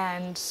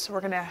 and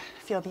we're going to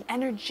feel the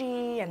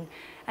energy and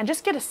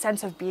just get a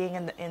sense of being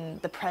in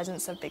the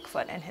presence of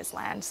Bigfoot and his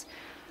lands.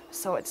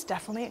 So it's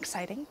definitely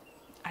exciting.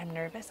 I'm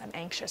nervous, I'm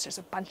anxious, there's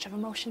a bunch of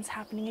emotions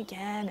happening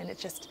again, and I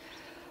just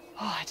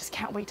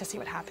can't wait to see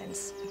what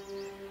happens.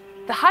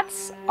 The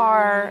huts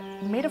are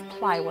made of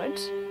plywood,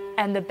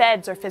 and the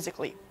beds are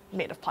physically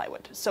made of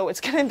plywood. So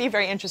it's going to be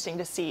very interesting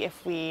to see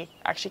if we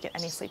actually get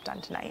any sleep done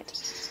tonight.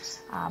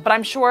 But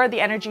I'm sure the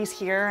energy's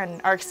here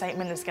and our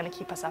excitement is going to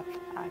keep us up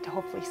to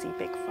hopefully see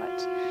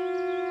Bigfoot.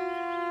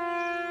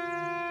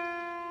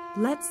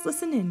 Let's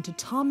listen in to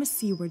Thomas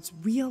Seward's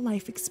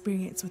real-life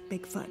experience with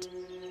Bigfoot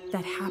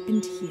that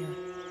happened here,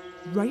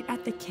 right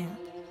at the camp,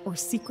 or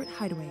secret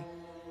hideaway,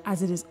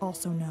 as it is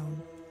also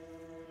known.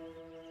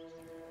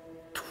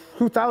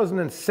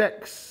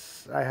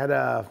 2006, I had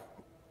a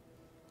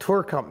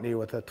tour company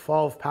with a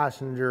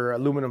 12-passenger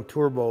aluminum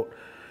tour boat,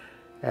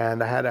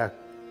 and I had a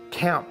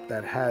camp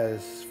that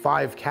has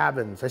 5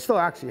 cabins. I still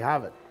actually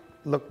have it.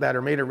 That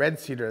are made of red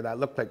cedar that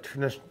look like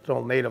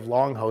traditional native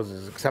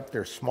longhouses, except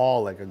they're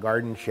small, like a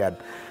garden shed.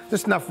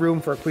 Just enough room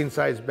for a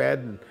queen-size bed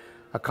and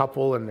a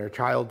couple and their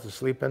child to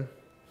sleep in.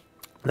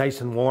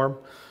 Nice and warm.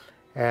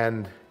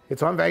 And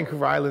it's on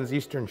Vancouver Island's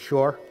eastern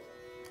shore,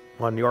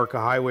 on the Orca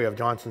Highway of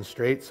Johnson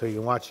Strait, so you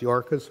can watch the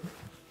orcas.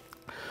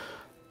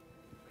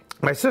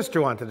 My sister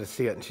wanted to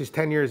see it, and she's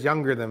 10 years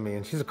younger than me,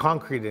 and she's a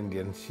concrete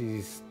Indian.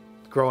 She's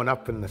growing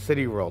up in the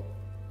city world.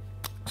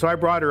 So I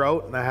brought her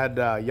out, and I had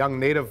a young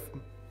native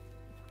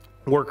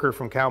worker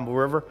from Campbell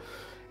River,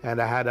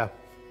 and I had a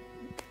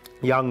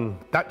young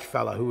Dutch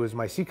fella who was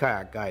my sea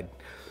kayak guide.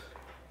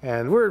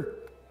 And we're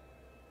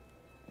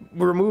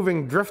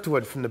moving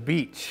driftwood from the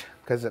beach,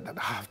 because the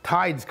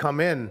tides come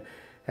in,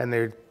 and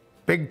they're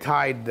big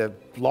tide, the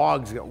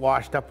logs get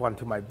washed up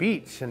onto my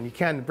beach, and you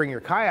can't bring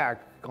your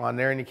kayak on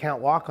there, and you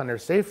can't walk on there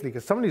safely,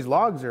 because some of these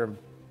logs are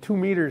 2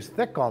 meters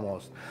thick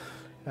almost.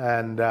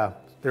 And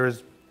there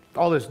was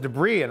all this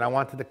debris, and I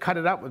wanted to cut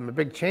it up with my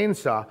big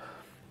chainsaw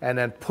and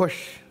then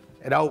push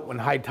it out when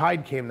high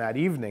tide came that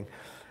evening.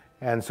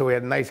 And so we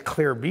had a nice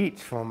clear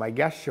beach when my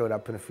guests showed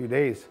up in a few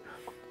days.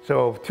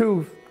 So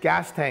 2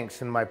 gas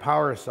tanks in my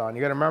power saw, and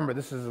you gotta remember,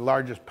 this is the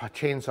largest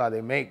chainsaw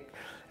they make.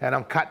 And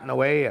I'm cutting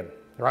away and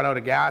run out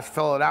of gas,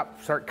 fill it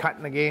up, start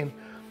cutting again.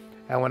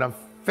 And when I'm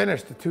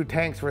finished the 2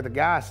 tanks worth of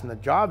gas and the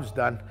job's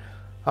done,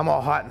 I'm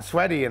all hot and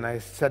sweaty, and I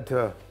said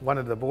to one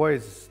of the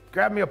boys,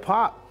 grab me a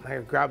pop. And I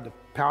grabbed a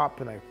pop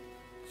and I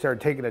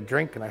started taking a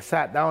drink, and I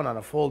sat down on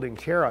a folding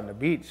chair on the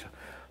beach,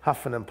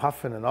 huffing and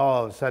puffing, and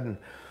all of a sudden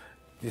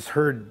just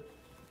heard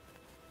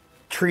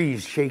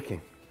trees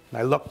shaking. And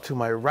I looked to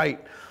my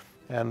right,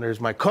 and there's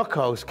my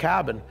cookhouse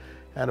cabin,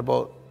 and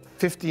about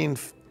 15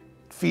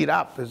 feet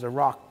up is a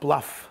rock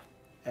bluff,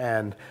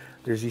 and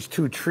there's these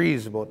 2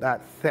 trees about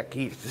that thick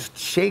each, just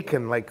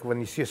shaking like when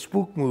you see a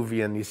spook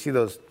movie and you see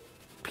those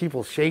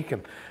people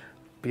shaking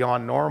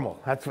beyond normal.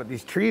 That's what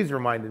these trees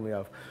reminded me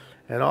of.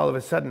 And all of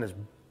a sudden this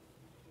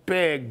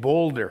big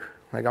boulder,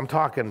 like I'm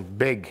talking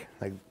big,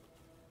 like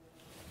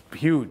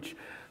huge,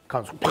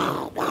 comes,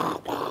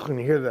 and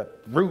you hear the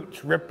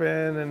roots ripping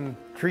and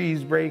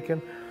trees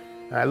breaking.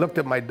 And I looked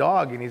at my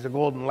dog, and he's a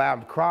golden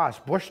lab cross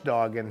bush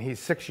dog, and he's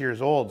 6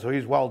 years old, so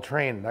he's well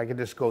trained. I could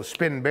just go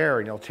spin bear,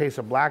 and he'll chase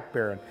a black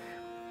bear and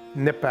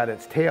nip at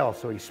its tail,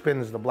 so he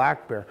spins the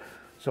black bear,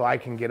 so I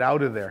can get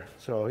out of there.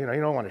 So, you know, you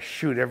don't want to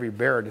shoot every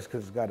bear just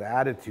because it's got an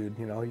attitude.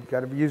 You know, you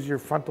got to use your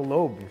frontal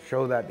lobe and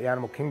show that the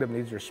animal kingdom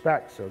needs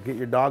respect. So get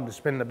your dog to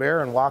spin the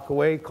bear and walk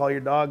away, call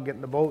your dog, get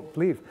in the boat,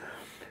 leave.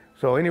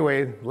 So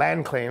anyway,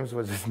 Land Claims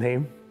was his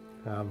name.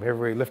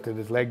 Everybody lifted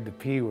his leg to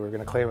pee. We were going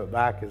to claim it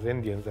back as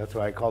Indians. That's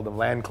why I called them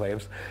Land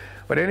Claims.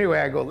 But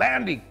anyway, I go,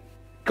 Landy,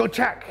 go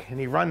check. And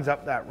he runs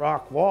up that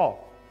rock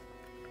wall.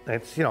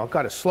 It's, you know,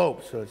 got a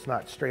slope, so it's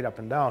not straight up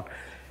and down.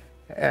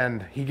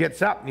 And he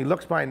gets up and he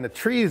looks behind the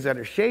trees that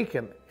are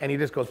shaking, and he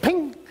just goes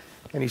ping,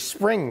 and he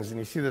springs, and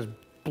you see this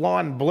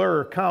blonde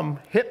blur come,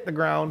 hit the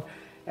ground,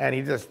 and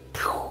he just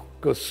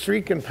goes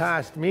streaking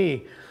past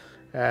me.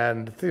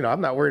 And, you know, I'm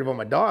not worried about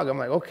my dog. I'm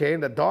like, okay,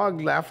 the dog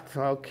left.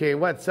 Okay,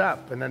 what's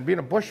up? And then being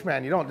a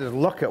bushman, you don't just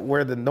look at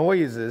where the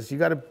noise is. You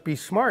got to be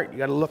smart. You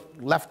got to look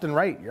left and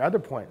right, your other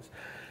points.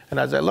 And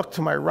as I look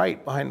to my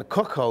right behind the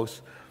cookhouse,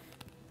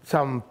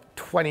 some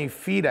 20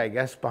 feet, I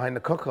guess, behind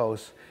the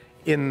cookhouse,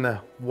 in the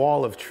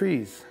wall of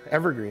trees,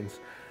 evergreens,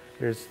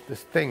 there's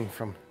this thing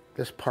from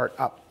this part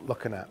up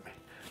looking at me.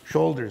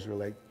 Shoulders were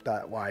like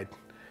that wide.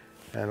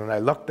 And when I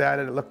looked at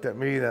it, it looked at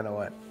me, then I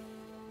went,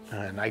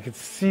 and I could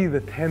see the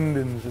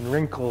tendons and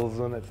wrinkles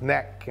on its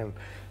neck and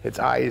its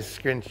eyes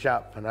scrunched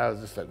up. And I was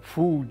just like,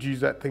 whoo, geez,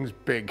 that thing's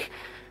big.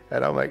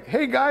 And I'm like,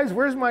 hey guys,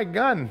 where's my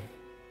gun?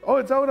 Oh,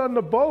 it's out on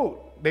the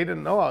boat. They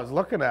didn't know I was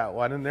looking at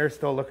one, and they're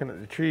still looking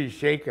at the trees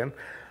shaking.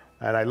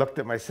 And I looked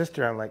at my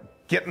sister, I'm like,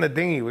 get in the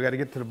dinghy, we got to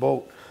get to the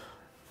boat.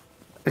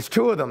 It's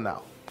two of them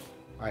now.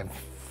 I'm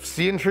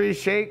seeing trees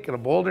shake, and a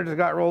boulder just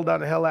got rolled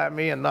down the hill at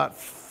me, and not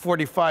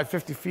 45,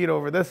 50 feet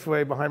over this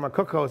way behind my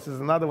cookhouse is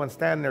another one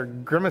standing there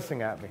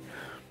grimacing at me.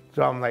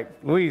 So I'm like,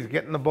 Louise,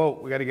 get in the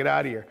boat. We got to get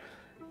out of here.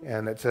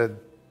 And it's a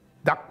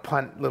duck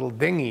punt little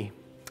dinghy.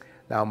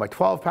 Now my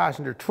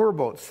 12-passenger tour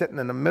boat's sitting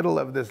in the middle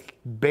of this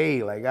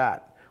bay like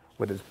that,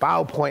 with its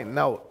bow pointing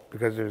out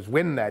because there's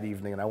wind that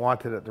evening, and I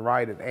wanted it to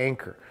ride at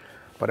anchor.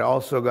 But I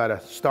also got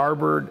a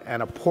starboard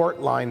and a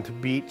port line to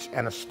beach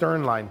and a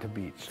stern line to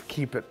beach to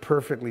keep it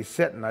perfectly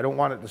sitting. I don't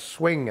want it to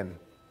swing and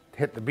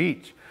hit the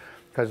beach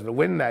because of the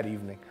wind that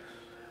evening.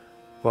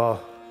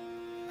 Well,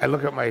 I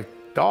look at my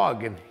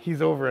dog, and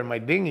he's over in my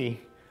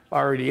dinghy,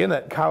 already in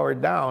it,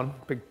 cowered down,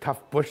 big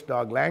tough bush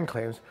dog, land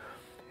claims.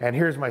 And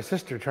here's my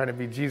sister trying to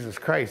be Jesus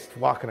Christ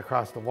walking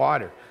across the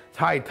water. It's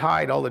high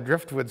tide, all the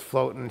driftwood's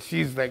floating, and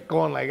she's like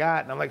going like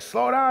that. And I'm like,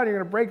 slow down, you're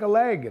gonna break a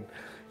leg. And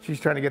she's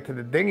trying to get to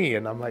the dinghy,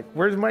 and I'm like,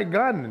 where's my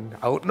gun? And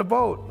out in the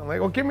boat. I'm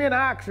like, well, give me an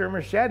axe or a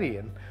machete.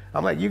 And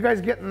I'm like, you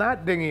guys get in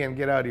that dinghy and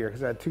get out of here,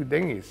 because I had two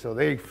dinghies. So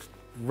they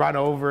run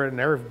over, and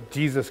they're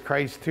Jesus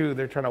Christ too.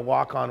 They're trying to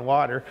walk on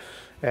water,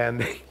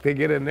 and they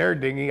get in their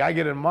dinghy. I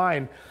get in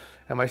mine,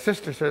 and my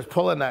sister starts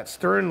pulling that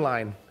stern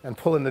line and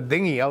pulling the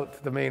dinghy out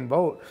to the main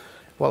boat.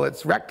 Well,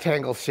 it's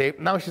rectangle shaped.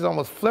 Now she's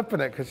almost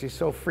flipping it because she's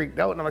so freaked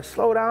out. And I'm like,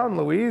 slow down,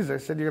 Louise. I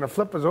said, you're going to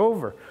flip us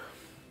over.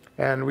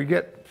 And we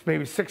get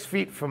maybe 6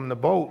 feet from the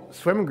boat,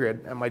 swim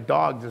grid, and my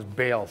dog just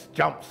bails,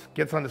 jumps,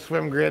 gets on the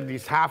swim grid.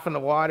 He's half in the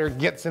water,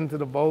 gets into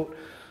the boat.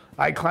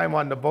 I climb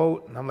on the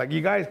boat, and I'm like,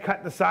 you guys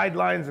cut the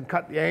sidelines and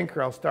cut the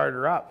anchor. I'll start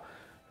her up.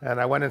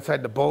 And I went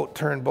inside the boat,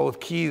 turned both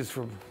keys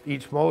from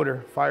each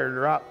motor, fired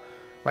her up.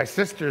 My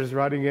sister's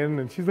running in,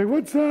 and she's like,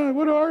 what's that?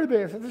 What are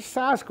they? I said, they're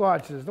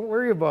Sasquatches. Don't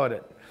worry about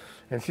it.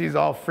 And she's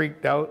all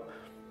freaked out.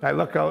 I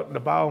look out in the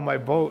bow of my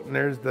boat, and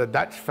there's the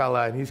Dutch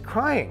fella, and he's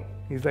crying.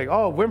 He's like,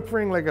 oh,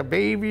 whimpering like a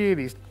baby, and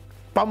he's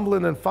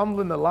fumbling and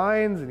fumbling the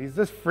lines, and he's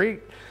just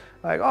freaked.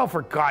 I'm like, oh,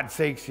 for God's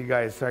sakes, you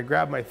guys. So I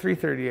grabbed my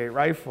 .338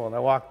 rifle, and I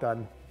walked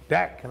on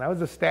deck, and I was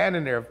just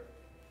standing there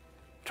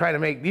trying to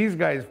make these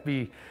guys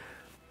be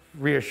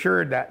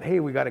reassured that, hey,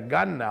 we got a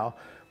gun now,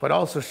 but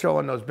also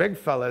showing those big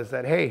fellas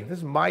that, hey, this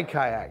is my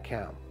kayak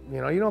camp. You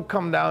know, you don't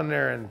come down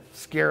there and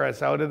scare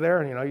us out of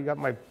there. You know, you got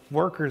my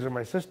workers and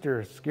my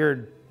sister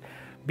scared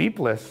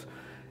beepless,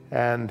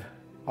 and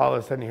all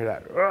of a sudden you hear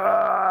that,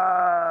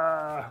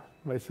 "Rah!"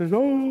 My sister,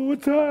 oh,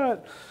 what's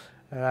that?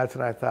 And that's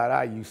when I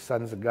thought, you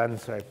sons of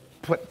guns. So I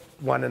put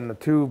one in the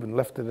tube and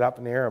lifted it up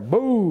in the air,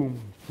 boom,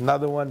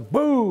 another one,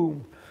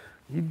 boom.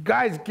 You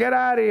guys get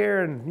out of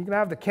here, and you can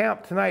have the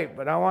camp tonight,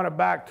 but I want it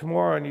back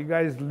tomorrow, and you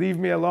guys leave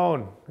me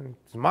alone.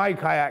 It's my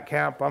kayak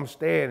camp, I'm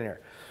staying here.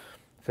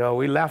 So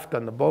we left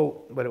on the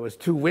boat, but it was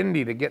too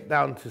windy to get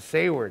down to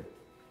Sayward.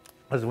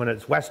 Because when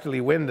it's westerly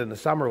wind in the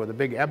summer with a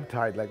big ebb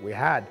tide like we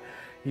had,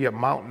 you have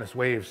mountainous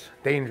waves,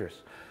 dangerous.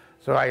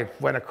 So I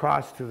went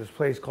across to this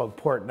place called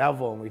Port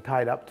Neville, and we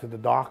tied up to the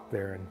dock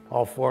there, and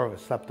all four of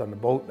us slept on the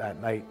boat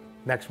that night.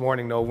 Next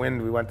morning, no wind,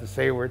 we went to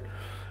Sayward.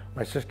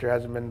 My sister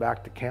hasn't been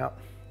back to camp.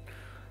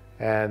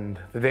 And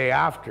the day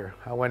after,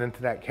 I went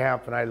into that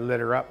camp and I lit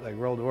her up like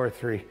World War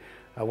III.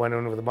 I went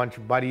in with a bunch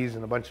of buddies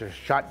and a bunch of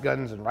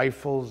shotguns and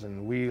rifles,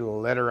 and we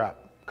lit her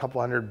up. A couple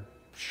hundred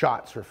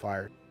shots were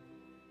fired.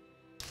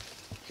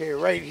 Okay,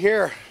 right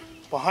here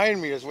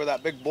behind me is where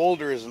that big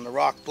boulder is in the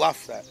rock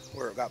bluff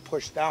where it got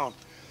pushed down.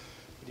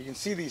 But you can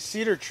see these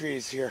cedar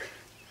trees here,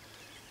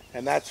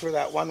 and that's where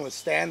that one was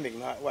standing,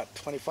 not what,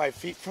 25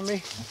 feet from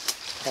me?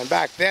 And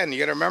back then, you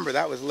gotta remember,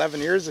 that was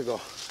 11 years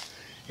ago.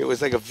 It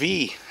was like a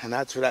V, and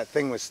that's where that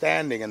thing was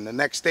standing. And the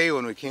next day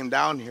when we came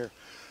down here,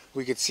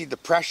 we could see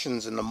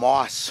depressions in the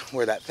moss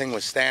where that thing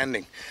was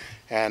standing,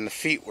 and the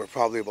feet were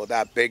probably about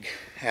that big.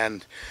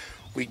 And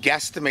we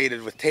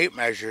guesstimated with tape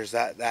measures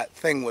that that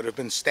thing would have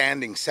been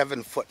standing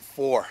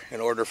 7'4"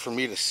 in order for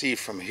me to see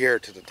from here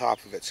to the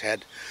top of its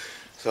head.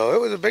 So it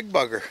was a big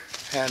bugger.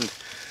 And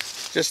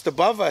just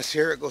above us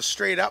here, it goes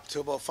straight up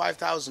to about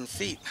 5,000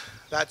 feet.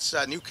 That's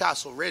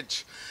Newcastle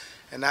Ridge,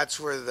 and that's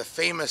where the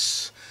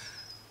famous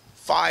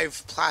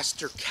 5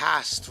 plaster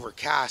casts were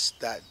cast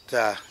that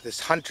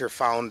this hunter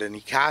found, and he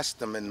cast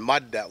them in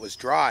mud that was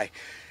dry.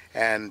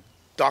 And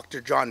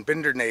Dr. John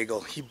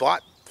Bindernagel, he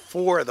bought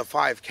 4 of the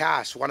 5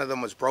 casts. One of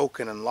them was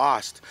broken and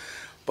lost,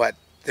 but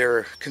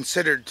they're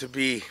considered to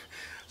be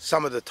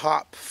some of the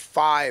top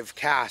 5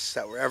 casts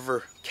that were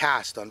ever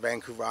cast on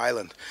Vancouver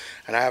Island.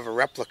 And I have a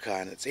replica,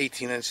 and it's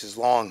 18 inches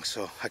long,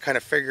 so I kind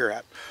of figure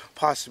that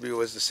possibly it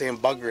was the same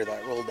bugger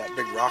that rolled that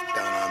big rock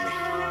down on me.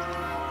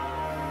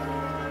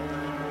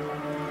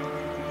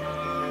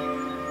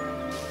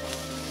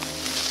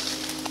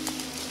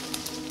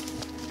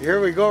 Here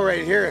we go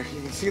right here.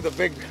 You can see the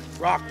big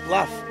rock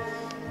bluff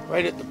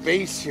right at the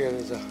base here.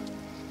 There's a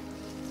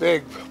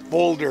big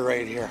boulder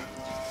right here.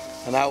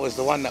 And that was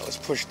the one that was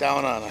pushed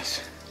down on us.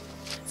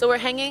 So we're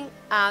hanging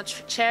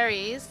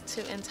cherries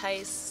to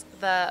entice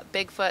the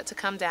Bigfoot to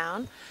come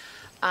down.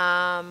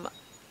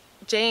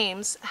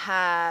 James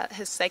had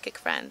his psychic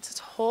friend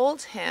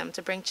told him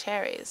to bring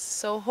cherries.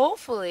 So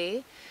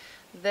hopefully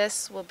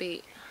this will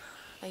be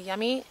a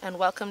yummy and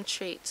welcome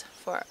treat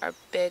for our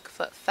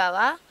Bigfoot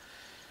fella.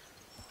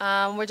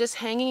 We're just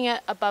hanging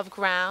it above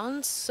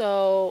ground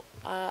so,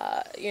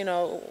 you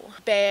know,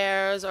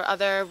 bears or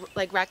other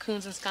like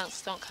raccoons and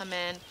skunks don't come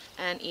in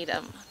and eat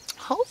them.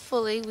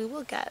 Hopefully we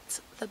will get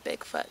the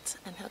Bigfoot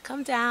and he'll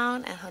come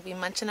down and he'll be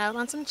munching out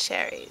on some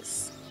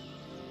cherries.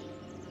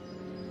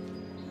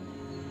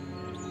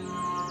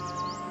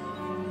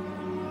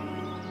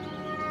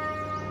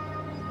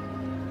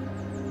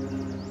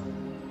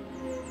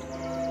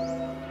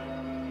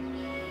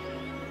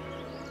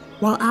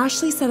 While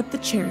Ashley set up the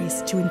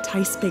cherries to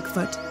entice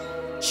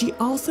Bigfoot, she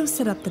also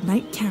set up the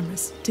night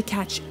cameras to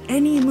catch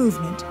any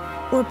movement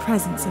or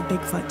presence of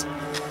Bigfoot.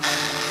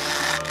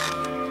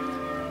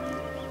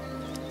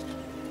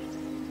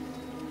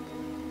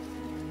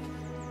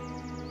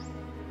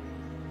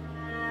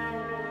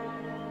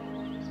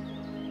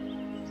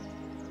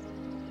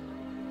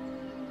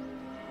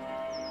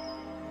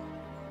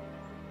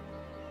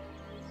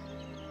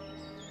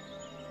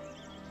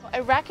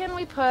 I reckon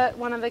we put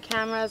one of the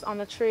cameras on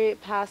the tree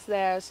past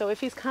there, so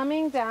if he's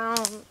coming down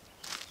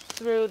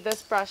through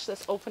this brush,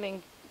 this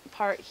opening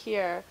part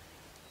here,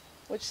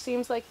 which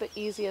seems like the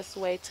easiest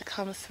way to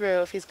come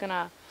through if he's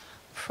gonna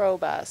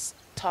probe us,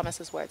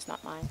 Thomas's words,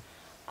 not mine,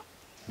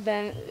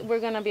 then we're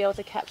gonna be able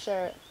to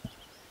capture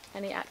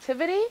any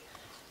activity.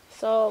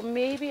 So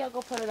maybe I'll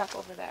go put it up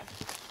over there.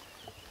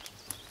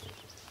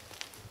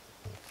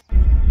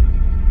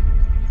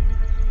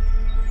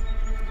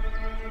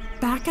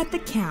 Back at the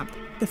camp,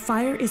 the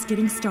fire is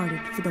getting started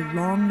for the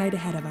long night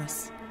ahead of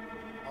us.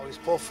 Always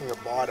pull from your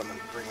bottom and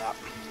bring up.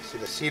 See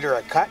the cedar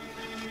I cut?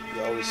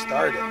 You always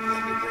start it and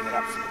then you bring it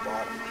up from the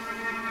bottom.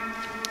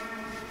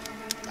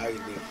 Now you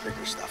leave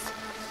bigger stuff.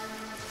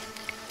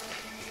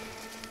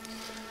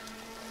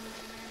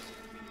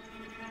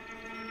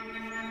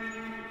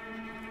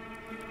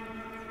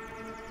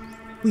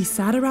 We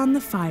sat around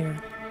the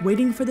fire,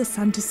 waiting for the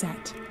sun to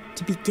set,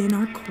 to begin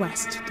our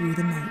quest through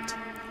the night.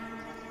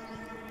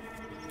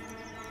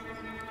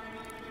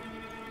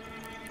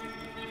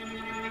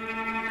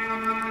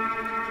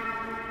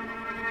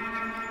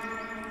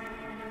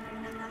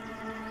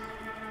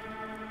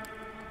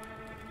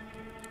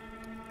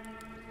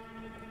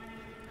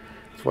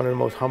 It's one of the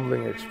most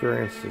humbling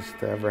experiences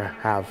to ever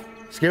have.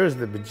 It scares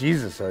the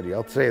bejesus out of you,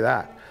 I'll say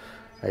that.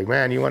 Like,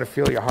 man, you want to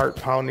feel your heart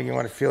pounding, you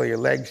want to feel your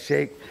legs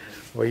shake.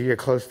 Well, you get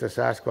close to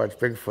Sasquatch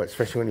Bigfoot,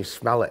 especially when you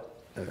smell it.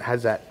 It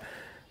has that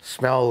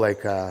smell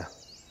like a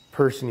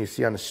person you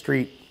see on the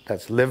street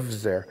that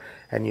lives there,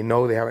 and you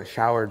know they haven't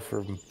showered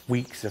for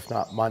weeks, if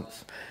not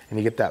months, and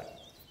you get that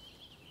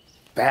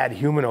bad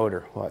human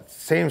odor. Well, it's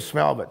the same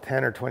smell, but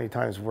 10 or 20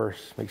 times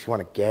worse. Makes you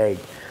want to gag.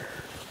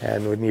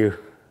 And when you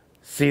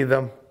see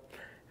them,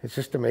 it's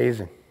just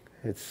amazing.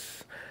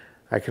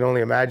 I can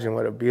only imagine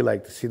what it would be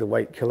like to see the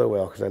white killer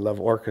whale, because I love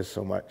orcas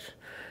so much,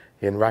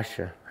 in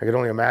Russia. I could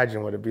only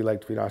imagine what it'd be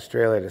like to be in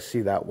Australia to see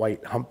that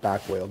white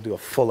humpback whale do a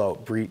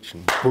full-out breach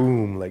and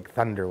boom, like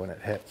thunder when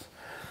it hits.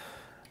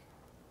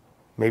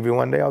 Maybe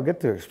one day I'll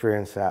get to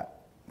experience that.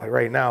 But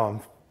right now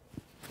I'm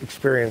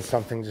experiencing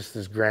something just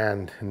as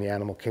grand in the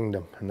animal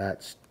kingdom, and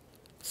that's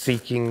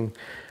seeking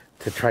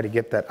to try to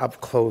get that up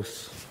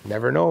close.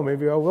 Never know,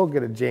 maybe I will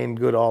get a Jane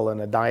Goodall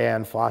and a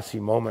Diane Fossey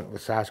moment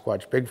with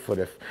Sasquatch Bigfoot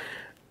if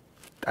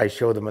I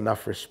show them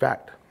enough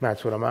respect.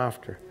 That's what I'm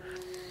after.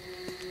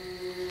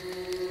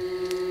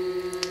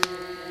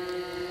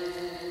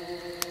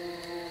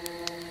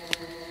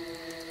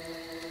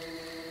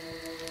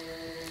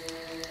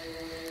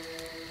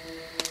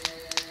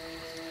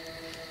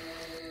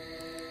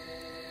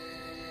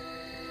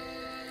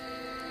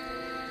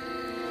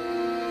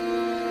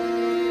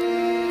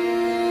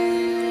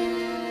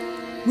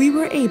 We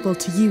were able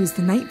to use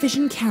the night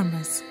vision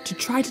cameras to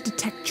try to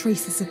detect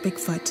traces of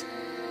Bigfoot.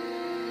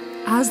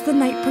 As the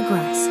night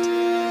progressed,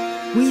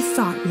 we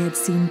thought we had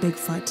seen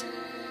Bigfoot,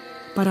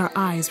 but our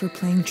eyes were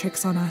playing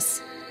tricks on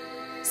us,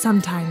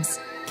 sometimes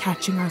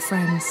catching our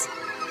friends.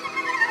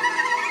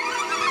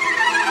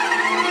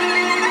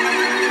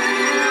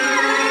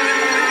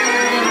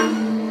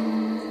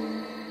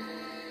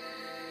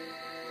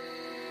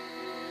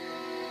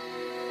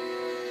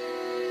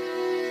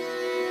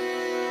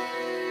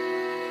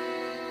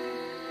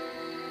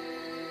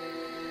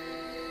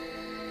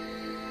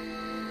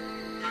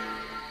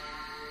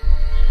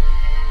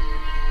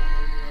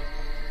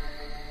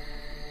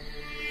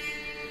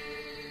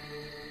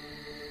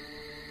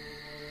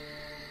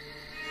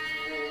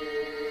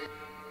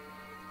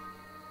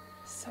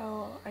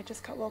 So I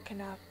just got woken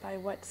up by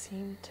what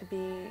seemed to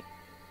be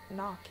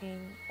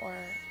knocking or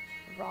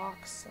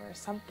rocks or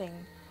something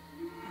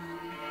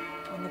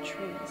on the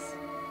trees.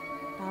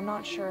 Now, I'm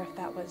not sure if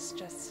that was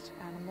just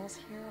animals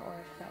here or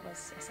if that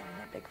was a sign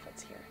that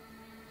Bigfoot's here.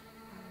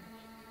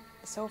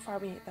 So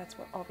far, that's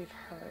all we've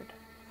heard.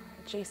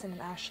 Jason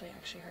and Ashley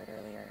actually heard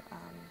earlier.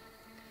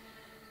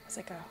 It was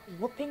like a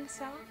whooping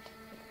sound,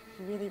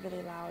 like really,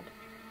 really loud,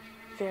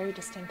 very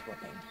distinct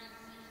whooping.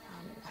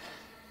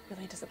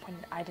 Really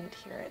disappointed I didn't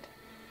hear it,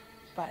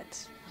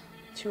 but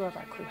two of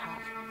our crew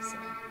have, so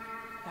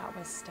that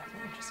was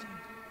definitely interesting.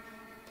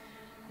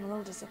 I'm a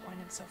little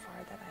disappointed so far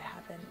that I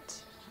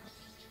haven't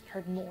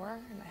heard more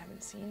and I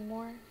haven't seen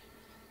more.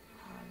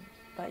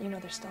 But you know,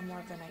 there's still more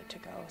of the night to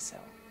go, so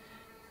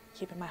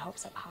keeping my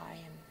hopes up high,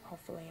 and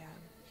hopefully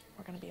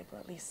we're going to be able to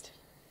at least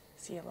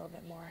see a little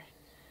bit more.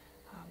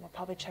 We'll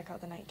probably check out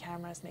the night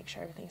cameras, make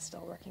sure everything's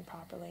still working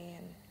properly,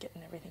 and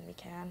getting everything we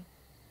can.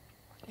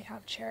 We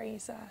have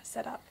cherries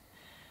set up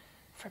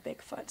for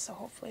Bigfoot, so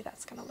hopefully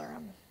that's going to lure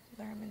him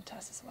into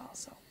us as well,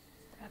 so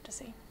we'll have to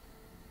see.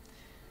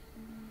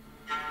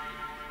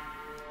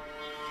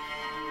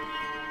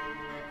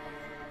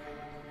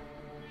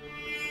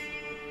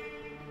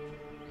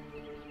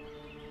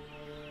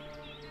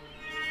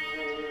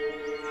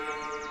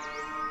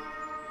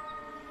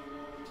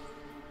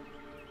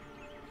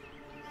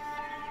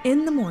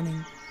 In the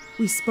morning,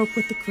 we spoke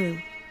with the crew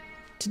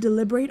to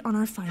deliberate on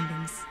our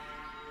findings.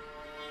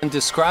 In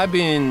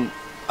describing,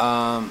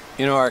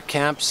 our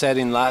camp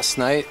setting last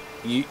night,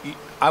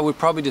 I would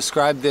probably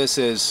describe this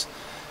as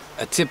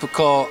a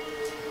typical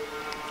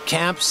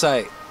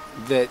campsite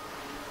that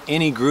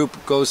any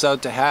group goes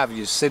out to have.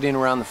 You're sitting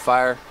around the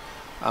fire,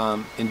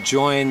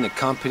 enjoying the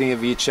company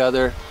of each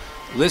other,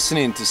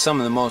 listening to some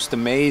of the most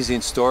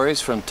amazing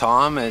stories from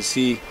Tom as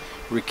he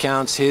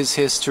recounts his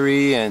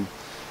history, and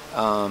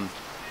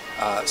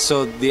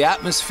so the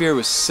atmosphere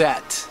was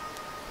set.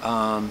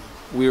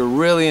 We were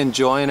really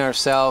enjoying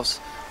ourselves,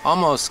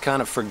 almost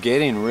kind of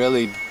forgetting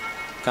really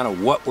kind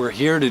of what we're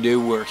here to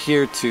do. We're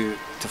here to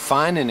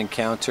find an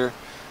encounter,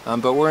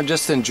 but we're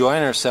just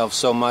enjoying ourselves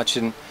so much.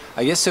 And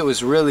I guess it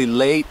was really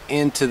late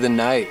into the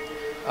night.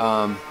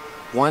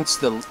 Once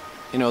the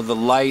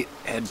light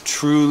had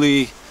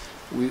truly,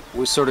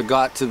 we sort of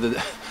got to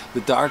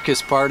the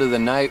darkest part of the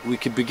night, we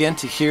could begin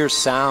to hear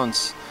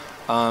sounds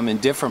in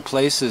different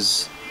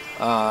places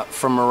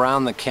from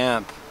around the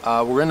camp.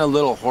 We're in a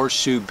little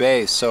horseshoe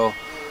bay, so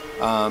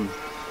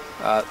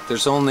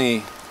there's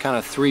only kind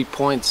of 3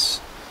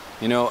 points,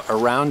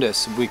 around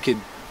us. We could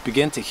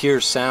begin to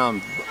hear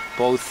sound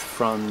both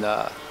from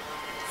the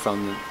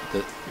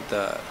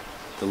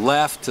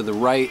left to the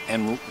right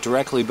and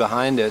directly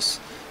behind us.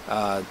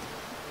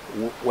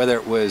 Whether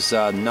it was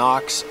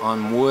knocks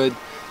on wood,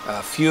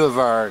 a few of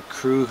our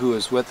crew who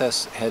was with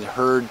us had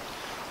heard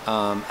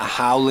a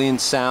howling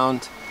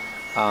sound.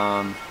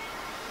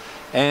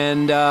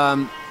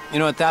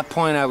 At that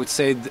point, I would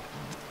say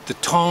the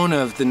tone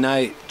of the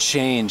night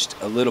changed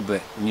a little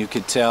bit, and you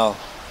could tell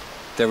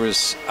there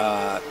was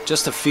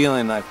just a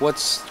feeling like,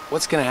 what's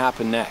going to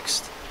happen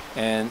next?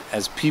 And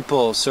as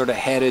people sort of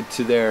headed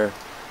to their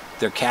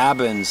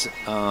cabins,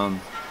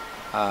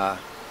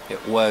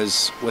 it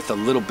was with a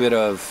little bit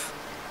of,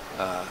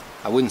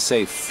 I wouldn't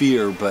say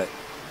fear, but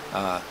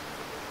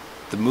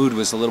the mood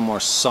was a little more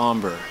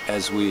somber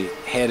as we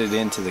headed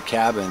into the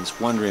cabins,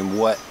 wondering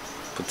what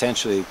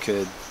potentially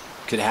could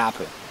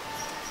happen.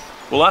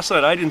 Well, last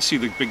night I didn't see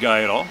the big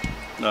guy at all.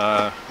 We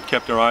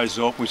kept our eyes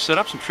open. We set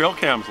up some trail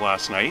cams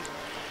last night,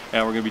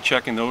 and we're going to be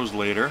checking those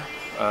later.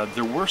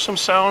 There were some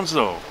sounds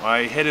though.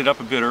 I headed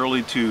up a bit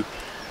early to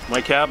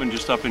my cabin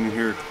just up in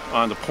here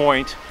on the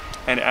point,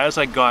 and as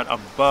I got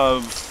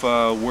above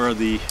where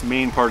the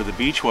main part of the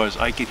beach was,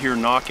 I could hear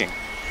knocking.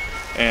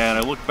 And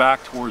I looked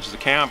back towards the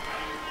camp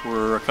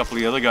where a couple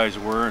of the other guys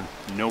were, and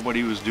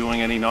nobody was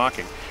doing any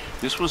knocking.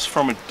 This was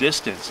from a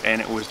distance, and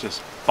it was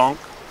just bunk,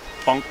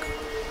 bunk,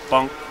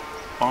 bunk,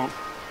 bunk,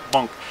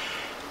 bunk.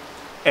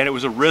 And it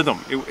was a rhythm,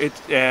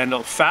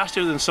 and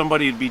faster than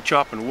somebody would be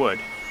chopping wood,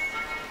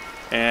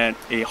 and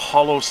a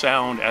hollow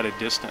sound at a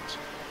distance.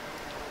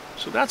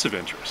 So that's of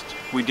interest.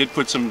 We did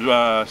put some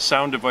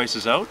sound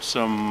devices out,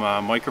 some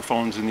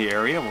microphones in the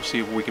area. We'll see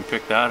if we can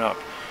pick that up.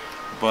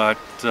 But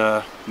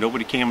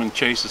nobody came and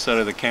chased us out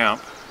of the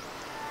camp.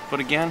 But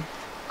again,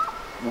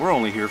 we're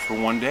only here for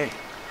one day,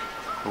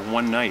 or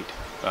one night.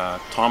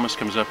 Thomas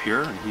comes up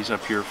here, and he's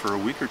up here for a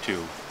week or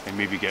two, and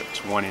maybe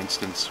gets one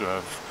instance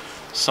of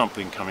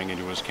something coming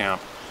into his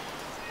camp.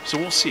 So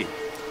we'll see.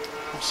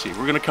 We'll see.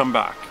 We're going to come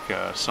back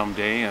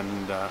someday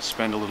and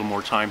spend a little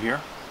more time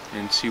here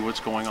and see what's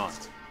going on.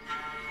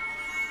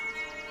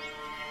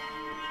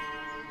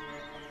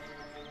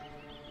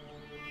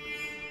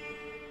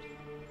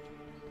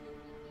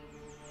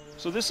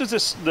 So this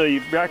is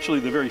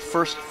actually the very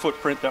first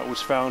footprint that was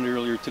found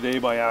earlier today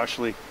by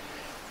Ashley.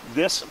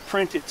 This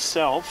print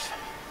itself,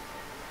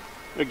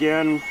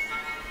 again,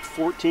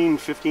 14,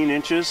 15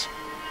 inches,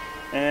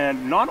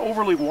 and not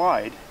overly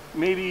wide,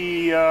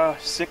 maybe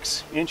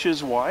 6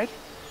 inches wide.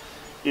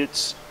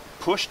 It's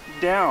pushed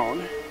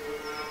down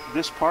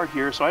this part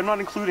here, so I'm not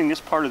including this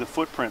part of the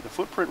footprint. The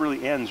footprint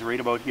really ends right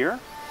about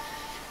here.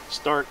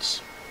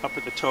 Starts up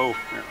at the toe.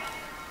 Here.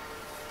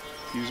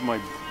 Use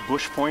my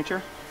bush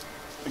pointer.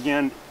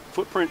 Again,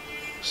 footprint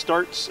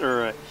starts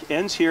or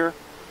ends here,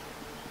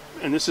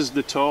 and this is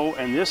the toe,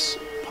 and this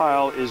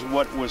pile is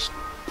what was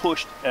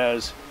pushed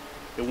as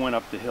it went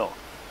up the hill.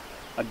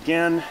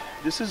 Again,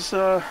 this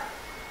isn't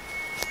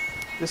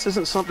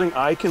something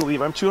I can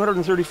leave. I'm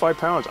 235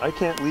 pounds. I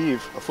can't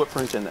leave a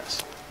footprint in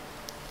this,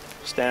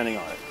 standing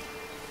on it.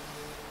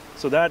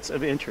 So that's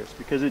of interest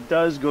because it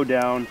does go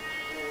down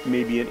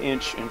maybe an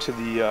inch into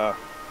the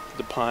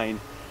the pine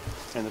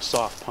and the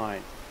soft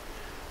pine.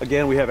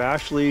 Again, we have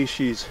Ashley.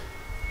 She's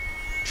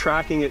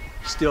tracking it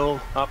still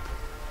up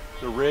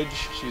the ridge.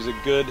 She's a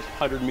good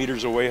 100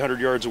 meters away, 100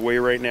 yards away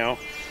right now.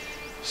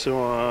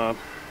 So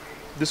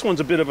this one's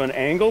a bit of an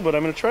angle, but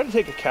I'm going to try to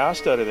take a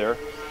cast out of there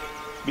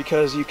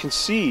because you can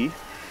see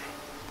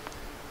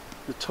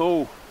the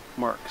toe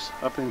marks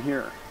up in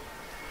here.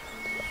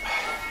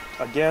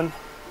 Again,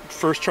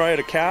 first try at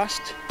a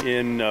cast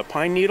in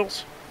pine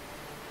needles.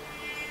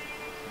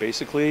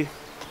 Basically,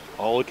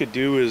 all it could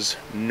do is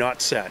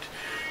not set.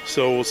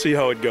 So we'll see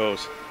how it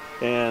goes.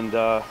 And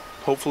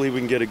hopefully we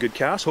can get a good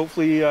cast.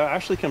 Hopefully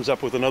Ashley comes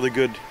up with another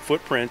good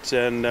footprint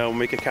and we'll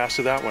make a cast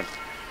of that one.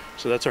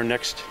 So that's our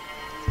next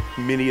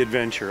mini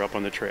adventure up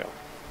on the trail.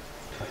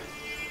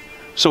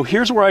 So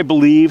here's where I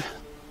believe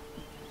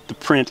the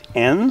print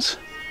ends.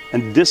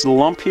 And this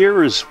lump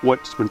here is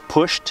what's been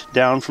pushed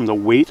down from the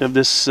weight of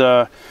this,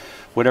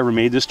 whatever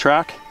made this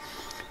track.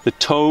 The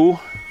toe,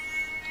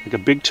 like a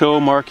big toe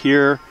mark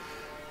here,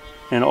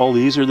 and all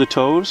these are the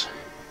toes.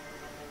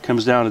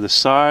 Comes down to the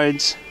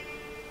sides.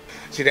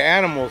 See, the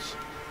animals,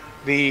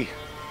 the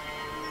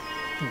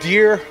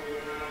deer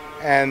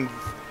and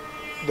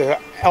the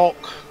elk,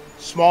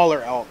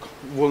 smaller elk,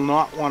 will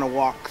not want to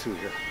walk through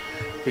here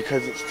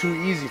because it's too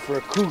easy for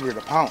a cougar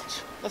to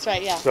pounce. That's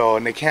right, yeah. So,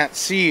 and they can't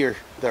see or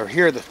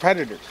hear the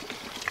predators.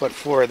 But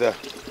for the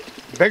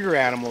bigger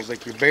animals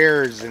like your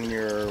bears and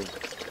your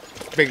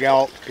big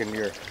elk and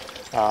your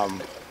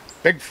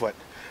Bigfoot,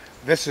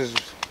 this is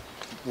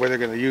where they're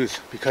going to use,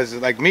 because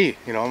like me,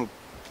 you know,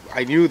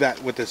 I knew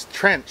that with this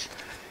trench,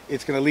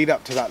 it's going to lead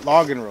up to that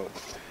logging road.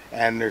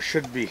 And there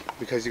should be,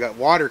 because you got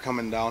water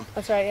coming down.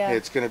 That's right, yeah.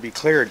 It's going to be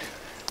cleared.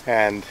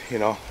 And, you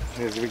know,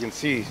 as we can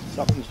see,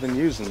 something's been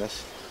using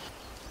this.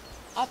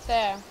 Up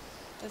there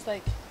is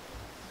like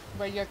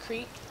where your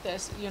creek,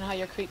 there's, you know how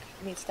your creek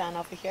meets down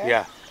over here?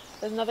 Yeah.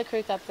 There's another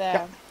creek up there.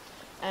 Yeah.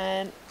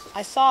 And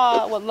I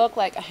saw what looked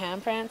like a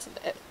handprint.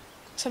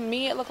 To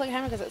me, it looked like a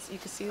handprint because you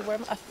could see where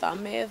a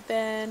thumb may have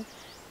been,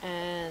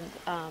 and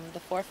the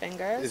 4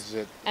 fingers. Is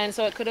it? And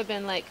so it could have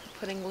been like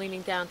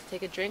leaning down to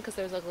take a drink because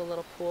there was like a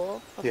little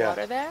pool of Yeah.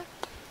 water there.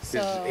 So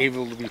Is it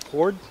able to be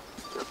poured?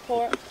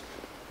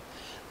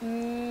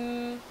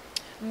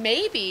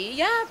 Maybe,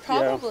 yeah,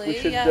 probably. Yeah, we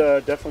should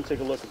yeah. definitely take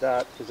a look at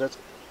that, because that's.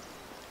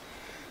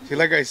 See,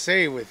 like I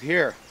say with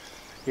here,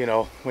 you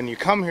know, when you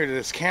come here to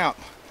this camp,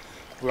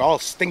 we're all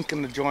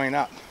stinking to join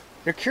up.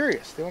 They're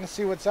curious. They want to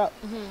see what's up.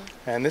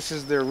 And this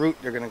is their route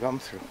they're going to come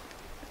through.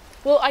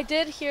 Well, I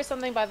did hear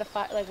something by the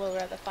fire, like while we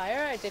were at the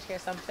fire. I did hear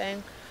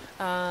something,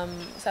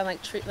 sound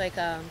like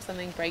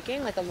something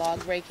breaking, like a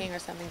log breaking or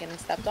something getting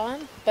stepped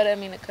on. But I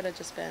mean, it could have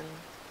just been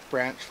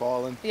Branch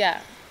falling.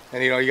 Yeah.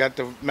 And you know, you got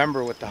to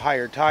remember with the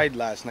higher tide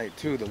last night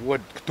too, the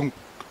wood, ka-tunk,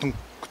 ka-tunk,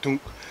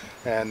 ka-tunk.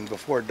 And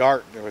before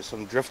dark, there was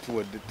some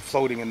driftwood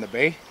floating in the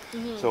bay.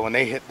 So when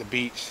they hit the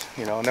beach,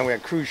 you know, and then we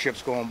had cruise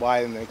ships going by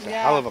and it makes a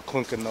hell of a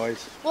clunking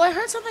noise. Well, I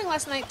heard something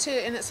last night too,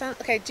 and it sounds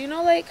okay. Do you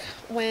know like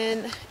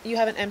when you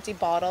have an empty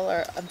bottle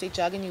or empty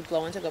jug and you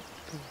blow into it, go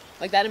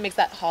like that, it makes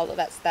that hollow.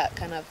 That's that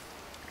kind of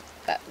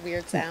that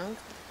weird sound.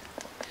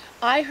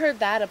 I heard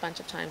that a bunch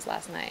of times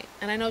last night,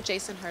 and I know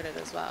Jason heard it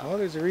as well. Well,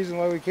 there's a reason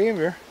why we came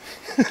here.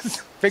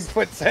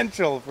 Bigfoot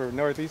Central for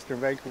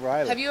northeastern Vancouver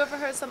Island. Have you ever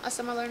heard a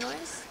similar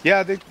noise?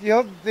 Yeah,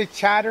 they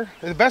chatter.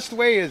 The best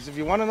way is, if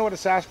you want to know what a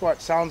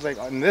Sasquatch sounds like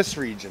in this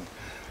region,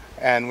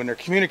 and when they're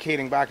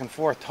communicating back and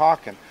forth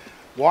talking,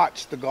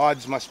 watch The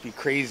Gods Must Be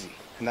Crazy.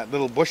 And that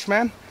little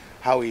bushman,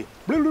 how he,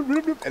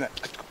 and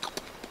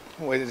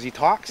as he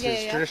talks,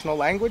 his traditional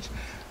language,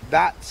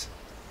 that's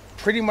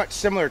pretty much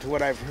similar to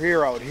what I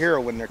hear out here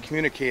when they're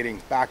communicating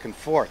back and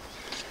forth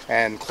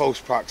and close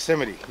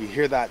proximity. You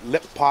hear that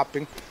lip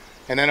popping,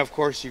 and then of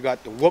course you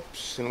got the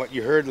whoops and what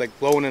you heard like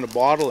blowing in a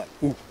bottle, like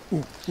ooh,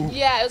 ooh, ooh.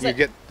 Yeah, it was you like,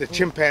 get the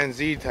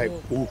chimpanzee type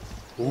ooh,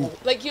 ooh.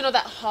 Like, you know,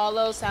 that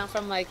hollow sound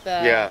from like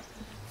the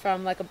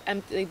from like an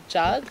empty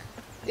jug.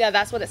 Yeah,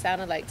 that's what it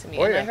sounded like to me.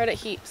 Oh, and yeah. I heard it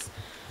heaps.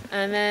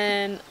 And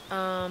then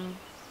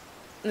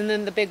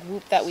the big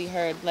whoop that we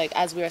heard like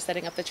as we were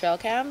setting up the trail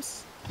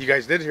cams. You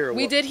guys did hear a whoop?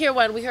 We did hear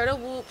one. We heard a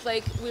whoop,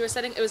 like we were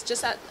setting. It was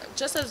just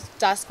as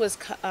dusk was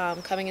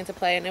coming into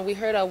play, and then we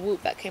heard a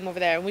whoop that came over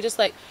there, and we just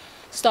like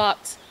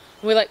stopped.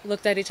 And we like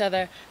looked at each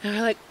other, and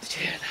we're like, "Did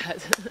you hear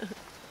that?"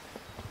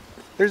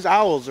 There's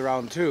owls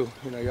around too.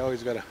 You know, you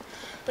always gotta.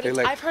 But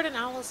like, I've heard an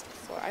owls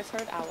before. I've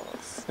heard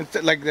owls.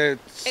 Like It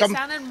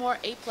sounded more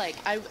ape-like.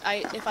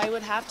 If I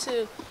would have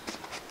to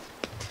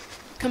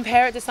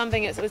compare it to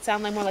something, it would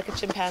sound like more like a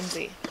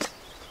chimpanzee.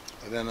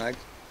 And then I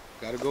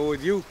gotta go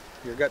with you.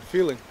 Your gut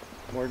feeling.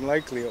 More than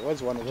likely it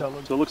was one of them.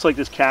 So it looks like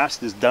this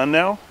cast is done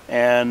now,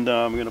 and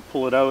I'm going to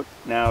pull it out.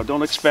 Now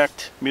don't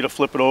expect me to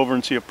flip it over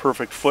and see a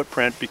perfect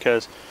footprint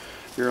because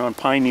you're on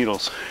pine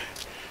needles.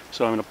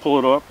 So I'm going to pull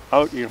it out,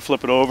 you're going to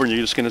flip it over, and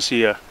you're just going to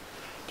see a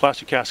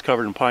plastic cast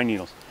covered in pine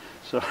needles.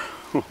 So,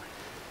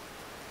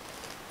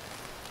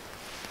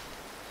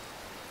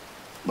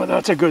 but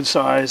that's a good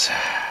size.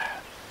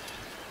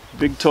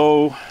 Big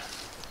toe,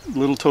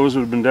 little toes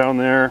would have been down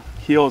there.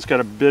 Heel, it's got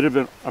a bit of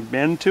a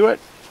bend to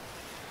it.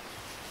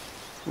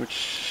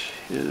 which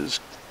is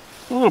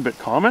a little bit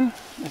common,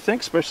 I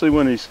think, especially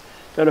when he's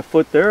got a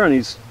foot there, and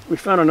we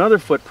found another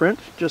footprint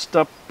just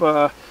up,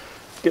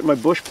 get my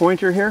bush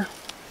pointer here,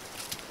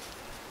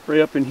 right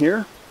up in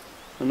here,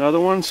 another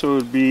one, so it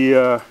would be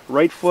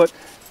right foot,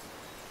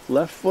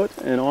 left foot,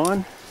 and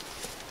on.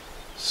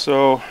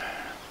 So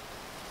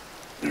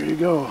there you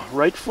go,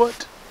 right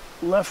foot,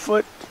 left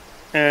foot,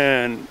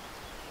 and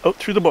out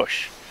through the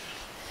bush,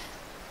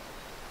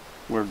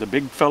 where the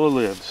big fella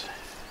lives.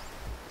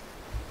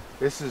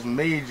 This is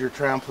major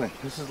trampling.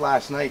 This is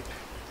last night.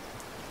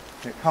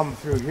 It come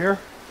through here,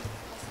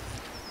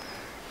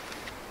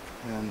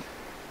 and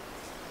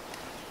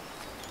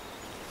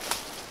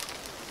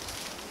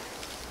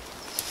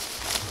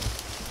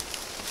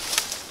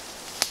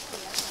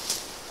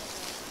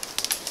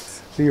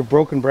see your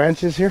broken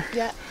branches here?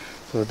 Yeah.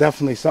 So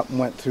definitely something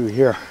went through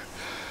here.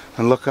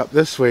 And look up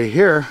this way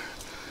here,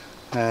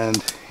 and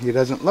it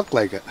doesn't look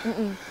like it.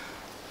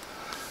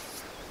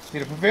 See,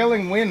 the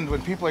prevailing wind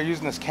when people are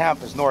using this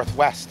camp is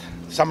northwest,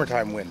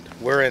 summertime wind.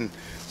 We're in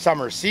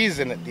summer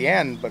season at the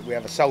end, but we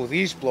have a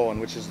southeast blowing,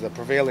 which is the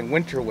prevailing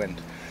winter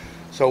wind.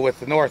 So with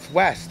the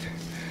northwest,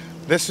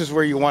 this is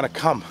where you want to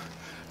come,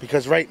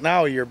 because right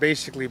now you're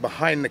basically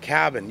behind the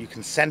cabin. You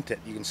can scent it,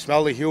 you can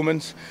smell the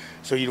humans.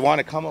 So you'd want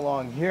to come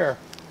along here,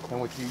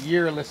 and with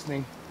your ear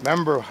listening,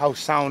 remember how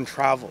sound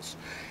travels.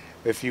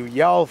 If you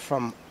yell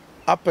from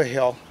up a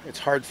hill, it's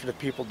hard for the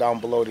people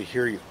down below to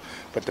hear you.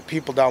 But the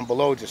people down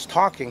below just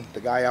talking, the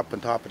guy up on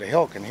top of the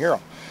hill can hear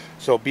them.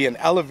 So being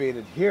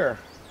elevated here,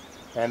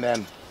 and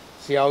then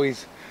see how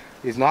he's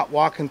not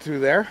walking through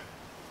there?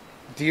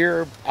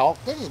 Deer, elk,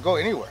 they just go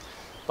anywhere.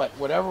 But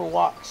whatever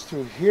walks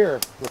through here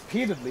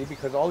repeatedly,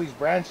 because all these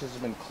branches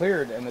have been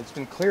cleared, and it's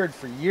been cleared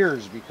for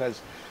years,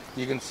 because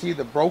you can see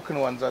the broken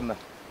ones on the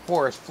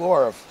forest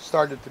floor have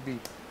started to be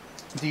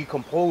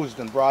decomposed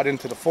and brought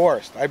into the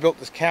forest. I built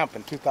this camp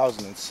in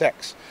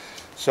 2006.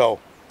 So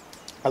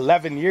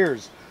 11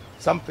 years,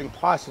 something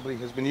possibly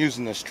has been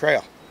using this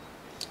trail.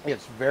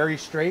 It's very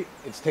straight.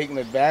 It's taken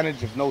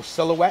advantage of no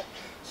silhouette.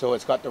 So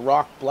it's got the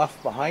rock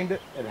bluff behind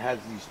it. It has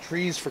these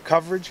trees for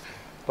coverage,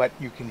 but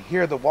you can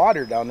hear the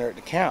water down there at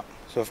the camp.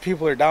 So if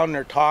people are down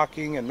there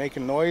talking and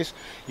making noise,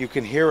 you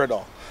can hear it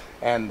all.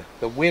 And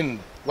the wind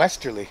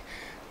westerly,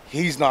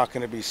 he's not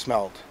going to be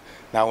smelled.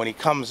 Now when he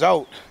comes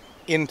out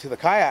into the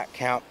kayak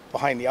camp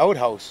behind the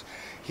outhouse,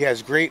 he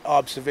has great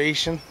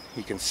observation,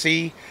 he can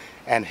see,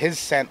 and his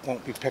scent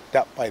won't be picked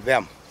up by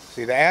them.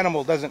 See, the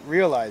animal doesn't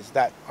realize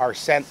that our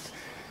scent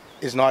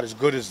is not as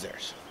good as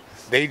theirs.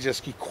 They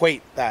just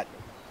equate that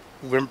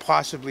we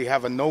possibly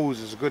have a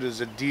nose as good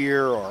as a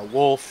deer or a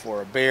wolf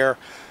or a bear.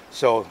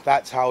 So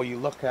that's how you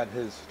look at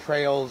his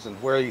trails and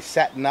where he's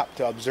setting up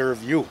to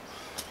observe you.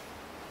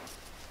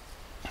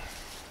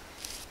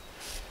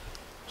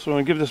 So I'm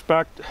going to give this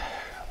back,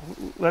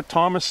 let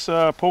Thomas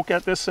poke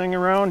at this thing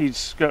around.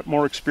 He's got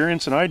more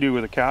experience than I do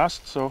with a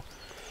cast, so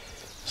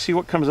see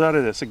what comes out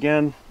of this.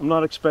 Again, I'm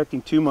not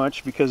expecting too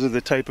much because of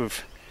the type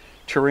of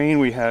terrain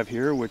we have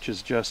here, which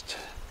is just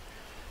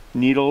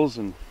needles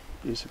and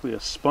basically a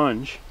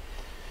sponge.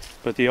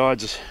 But the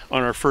odds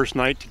on our first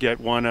night to get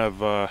one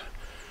of a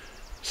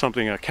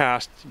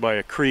cast by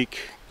a creek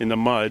in the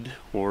mud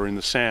or in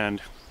the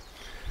sand,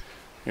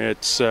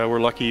 we're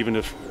lucky even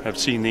to have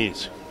seen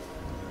these.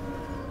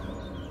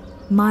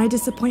 My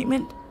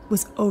disappointment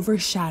was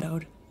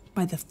overshadowed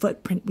by the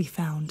footprint we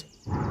found.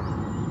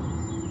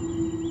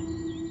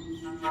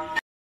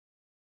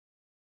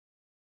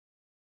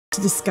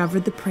 To discover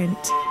the print,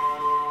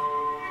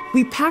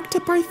 we packed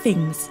up our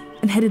things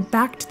and headed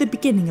back to the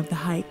beginning of the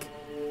hike.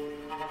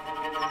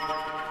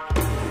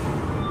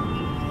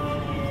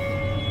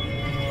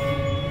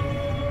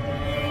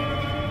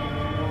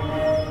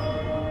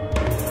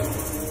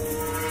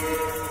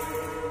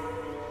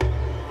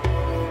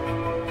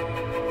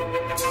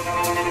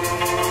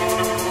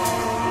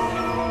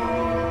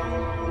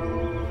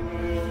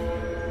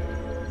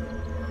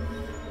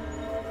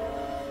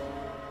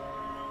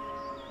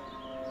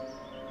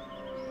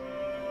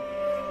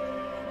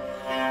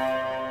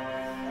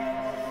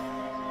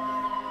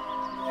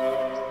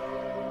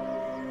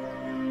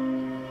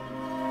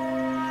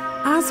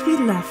 As we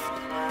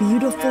left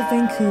beautiful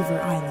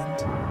Vancouver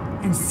Island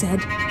and said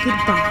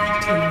goodbye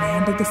to the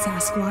land of the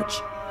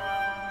Sasquatch,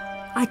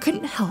 I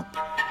couldn't help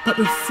but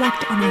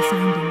reflect on our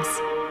findings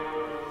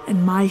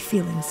and my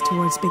feelings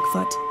towards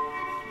Bigfoot.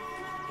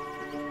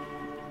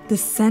 The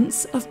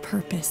sense of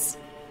purpose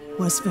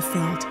was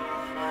fulfilled.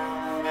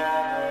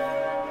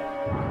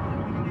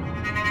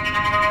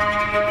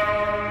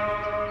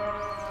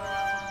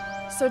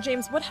 So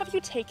James, what have you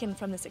taken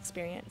from this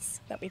experience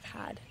that we've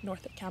had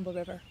north of Campbell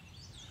River?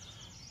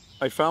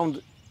 I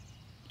found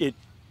it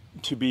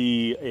to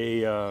be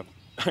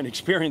an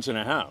experience and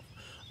a half,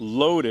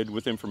 loaded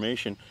with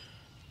information,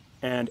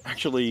 and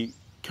actually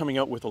coming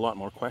out with a lot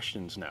more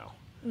questions now.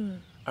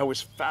 I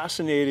was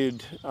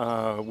fascinated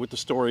with the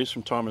stories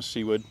from Thomas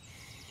Seawood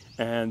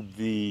and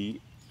the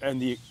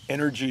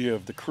energy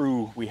of the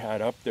crew we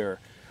had up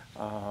there.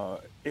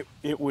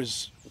 It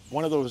was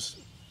one of those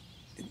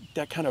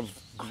that kind of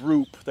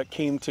group that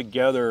came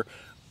together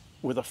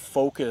with a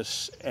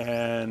focus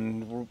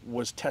and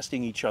was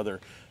testing each other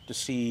to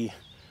see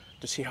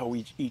how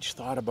we each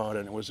thought about it.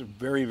 And it was a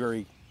very,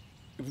 very,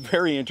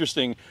 very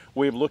interesting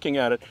way of looking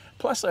at it.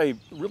 Plus, I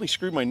really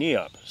screwed my knee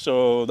up,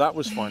 so that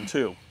was fun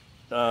too.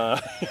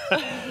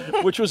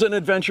 Which was an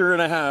adventure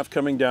and a half,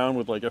 coming down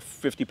with like a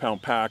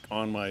 50-pound pack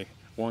on my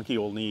wonky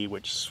old knee,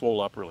 which swole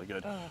up really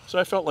good. So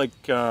I felt like,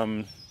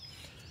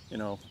 you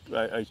know,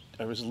 I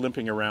was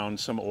limping around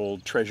some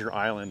old treasure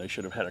island. I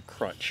should have had a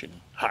crutch and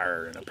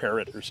hire and a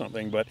parrot or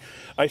something. But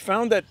I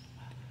found that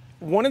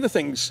one of the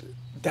things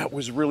that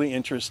was really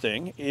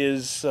interesting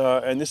is,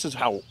 and this is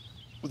how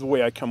the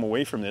way I come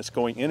away from this,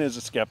 going in as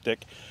a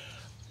skeptic,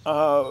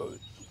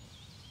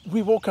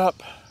 we woke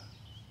up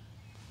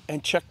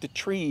and checked the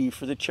tree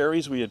for the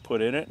cherries we had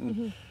put in it,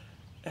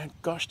 and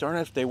gosh darn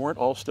it, they weren't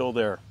all still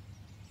there.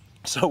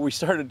 So we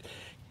started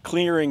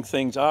clearing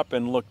things up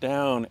and looked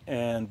down,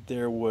 and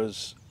there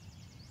was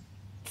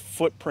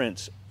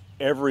footprints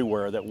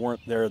everywhere that weren't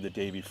there the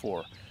day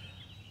before.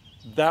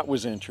 That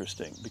was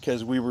interesting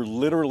because we were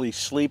literally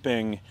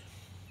sleeping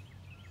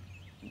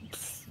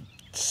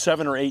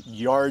 7 or 8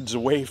 yards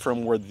away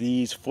from where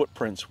these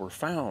footprints were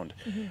found.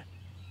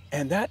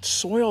 And that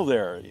soil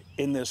there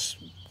in this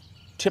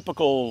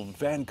typical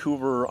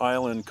Vancouver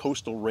Island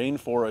coastal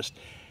rainforest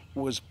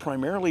was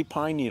primarily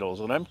pine needles,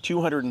 and I'm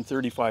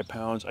 235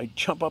 pounds. I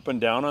jump up and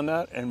down on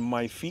that, and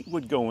my feet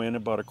would go in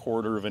about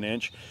 1/4 of an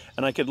inch,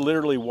 and I could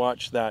literally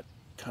watch that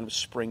kind of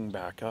spring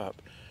back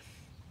up.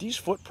 These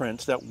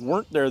footprints that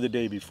weren't there the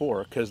day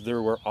before, because they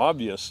were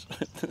obvious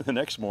the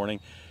next morning,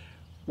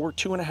 were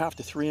 2.5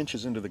 to 3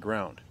 inches into the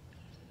ground.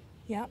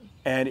 Yeah.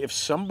 And if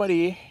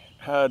somebody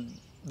had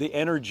the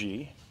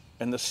energy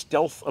and the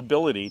stealth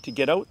ability to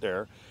get out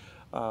there,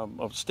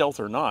 of stealth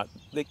or not,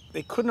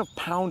 they couldn't have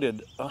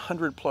pounded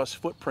 100+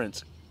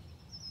 footprints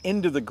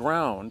into the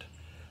ground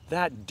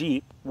that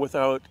deep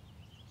without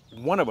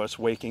one of us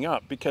waking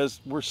up, because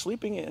we're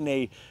sleeping in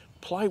a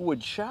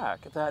plywood shack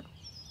that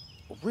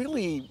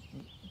really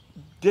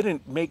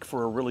didn't make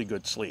for a really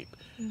good sleep.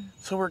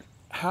 So we're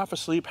half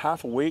asleep,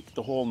 half awake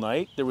the whole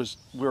night. We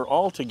were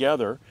all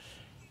together,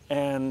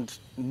 and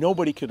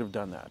nobody could have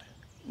done that.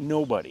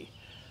 Nobody.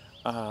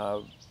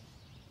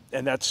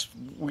 And that's,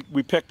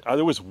 we picked,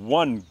 there was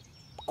one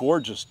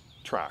gorgeous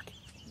track,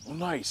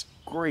 nice,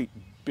 great,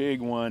 big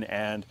one,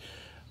 and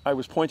I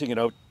was pointing it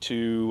out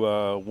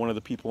to one of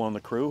the people on the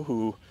crew,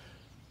 who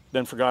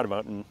then forgot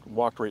about it and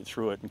walked right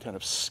through it and kind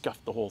of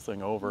scuffed the whole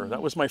thing over.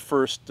 That was my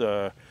first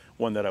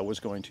one that I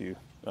was going to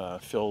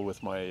fill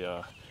with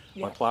my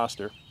my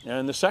plaster.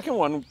 And the second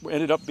one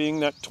ended up being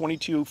that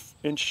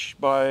 22-inch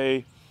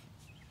by,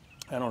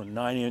 I don't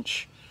know,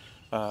 9-inch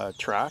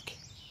track.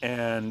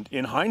 And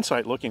in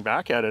hindsight, looking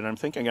back at it, I'm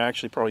thinking I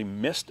actually probably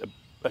missed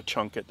a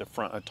chunk at the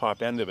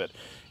top end of it.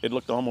 It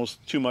looked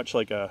almost too much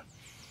like a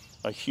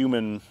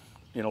human,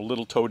 you know,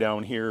 little toe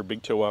down here,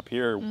 big toe up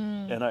here.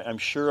 And I'm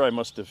sure I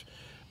must have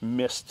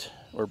missed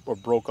or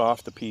broke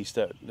off the piece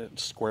that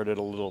squared it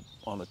a little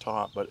on the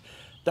top. But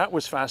that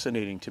was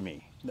fascinating to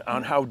me,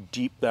 on how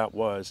deep that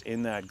was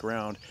in that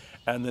ground,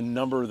 and the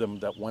number of them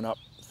that went up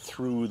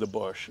through the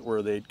bush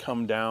where they'd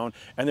come down.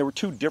 And there were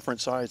 2 different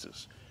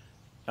sizes.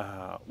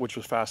 Which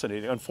was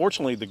fascinating.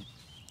 Unfortunately,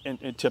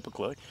 and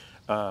typically,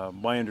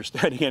 my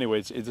understanding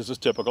anyways, this is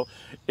typical,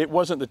 it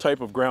wasn't the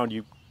type of ground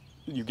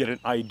you get an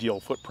ideal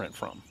footprint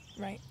from.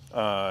 Right.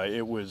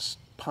 It was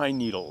pine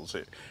needles.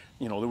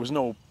 You know, there was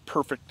no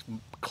perfect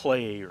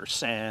clay or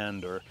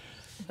sand or,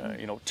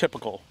 you know,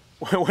 typical.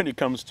 When it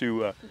comes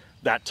to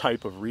that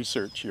type of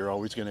research, you're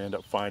always going to end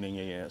up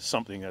finding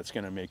something that's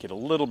going to make it a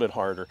little bit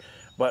harder.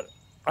 But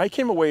I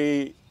came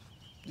away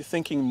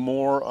thinking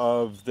more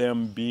of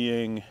them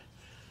being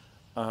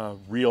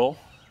real,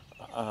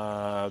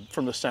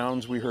 from the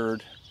sounds we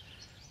heard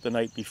the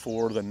night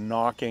before, the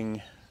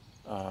knocking,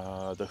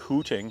 the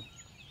hooting.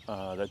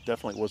 That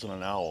definitely wasn't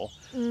an owl,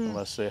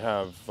 unless they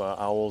have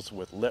owls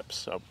with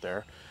lips out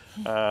there.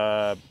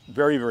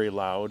 Very, very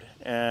loud,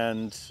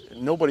 and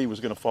nobody was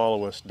going to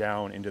follow us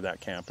down into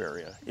that camp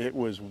area. It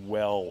was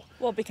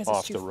because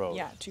off it's the road.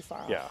 Yeah, too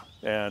far off. Yeah,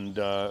 and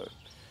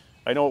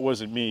I know it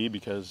wasn't me,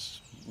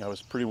 because I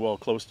was pretty well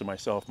close to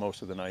myself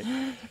most of the night.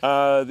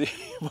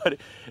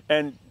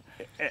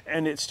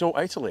 And it's so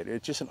isolated.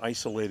 It's just an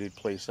isolated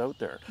place out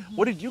there.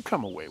 What did you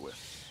come away with?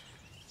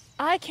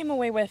 I came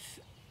away with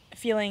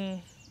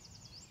feeling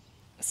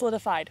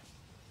solidified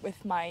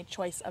with my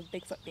choice of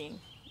Bigfoot being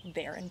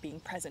there and being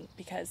present,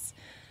 because,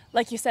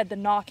 like you said, the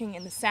knocking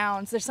and the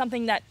sounds, there's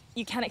something that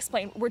you can't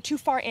explain. We're too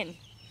far in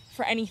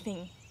for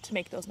anything to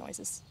make those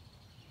noises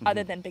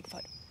other than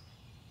Bigfoot.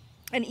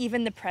 And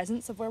even the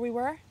presence of where we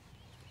were,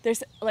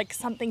 there's like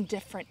something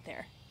different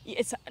there.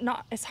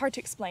 It's hard to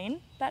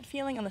explain that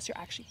feeling unless you're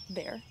actually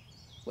there,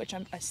 which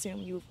I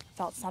assume you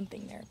felt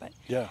something there. But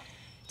yeah,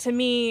 to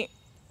me,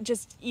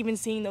 just even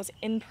seeing those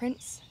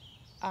imprints,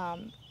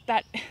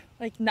 that,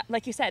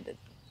 like you said,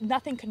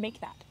 nothing could make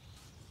that.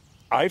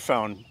 I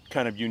found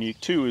kind of unique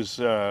too is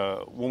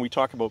when we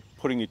talk about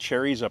putting the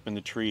cherries up in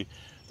the tree,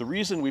 The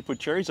reason we put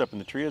cherries up in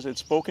the tree is I'd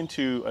spoken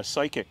to a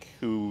psychic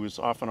who was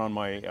often on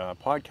my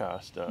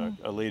podcast,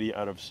 a lady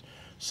out of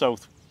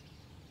South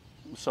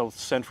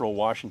Central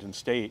Washington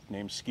State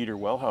named Skeeter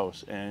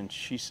Wellhouse, and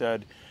she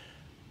said,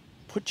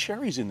 put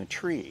cherries in the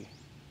tree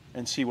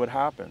and see what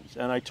happens.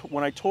 And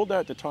when I told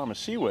that to Thomas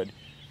Seawood,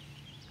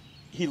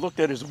 he looked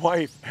at his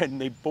wife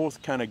and they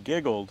both kind of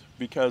giggled,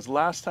 because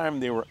last time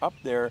they were up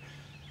there,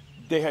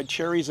 they had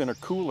cherries in a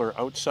cooler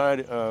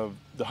outside of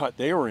the hut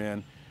they were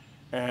in,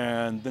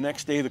 and the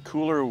next day the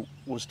cooler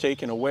was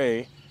taken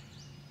away.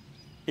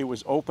 It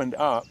was opened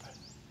up.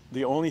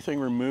 The only thing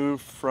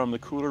removed from the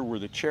cooler were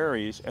the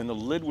cherries, and the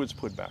lid was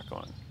put back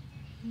on.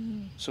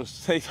 So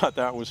they thought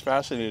that was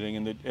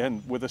fascinating,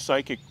 and with a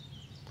psychic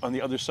on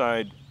the other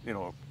side, you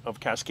know, of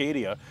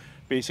Cascadia,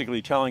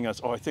 basically telling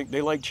us, oh, I think they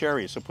like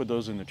cherries, so put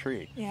those in the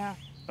tree. Yeah.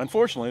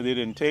 Unfortunately, they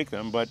didn't take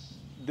them, but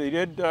they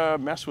did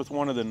mess with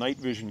one of the night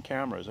vision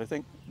cameras. I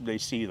think they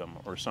see them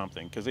or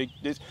something, because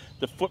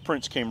the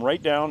footprints came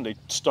right down, they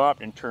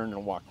stopped and turned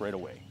and walked right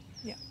away.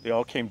 Yeah. They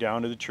all came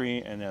down to the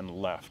tree and then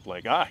left,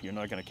 like, you're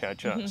not going to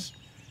catch us.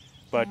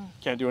 But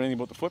can't do anything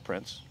about the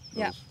footprints.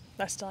 Yeah,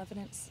 that's still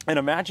evidence. And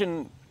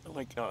imagine,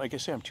 like I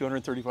say, I'm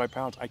 235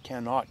 pounds. I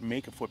cannot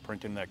make a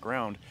footprint in that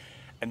ground.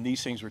 And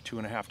these things were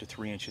 2.5 to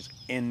 3 inches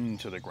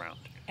into the ground.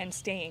 And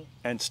staying.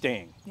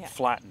 Yeah.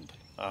 Flattened.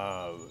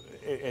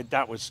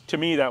 That was, to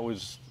me, that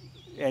was,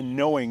 and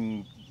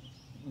knowing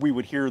we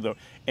would hear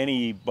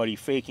anybody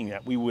faking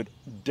that, we would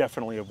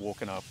definitely have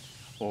woken up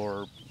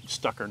or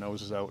stuck our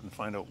noses out and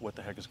find out what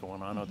the heck is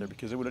going on out there,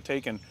 because it would have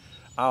taken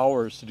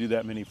hours to do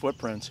that many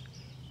footprints,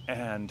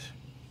 and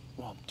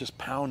well, just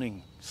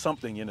pounding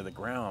something into the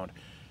ground,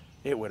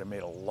 it would have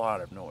made a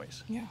lot of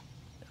noise. Yeah.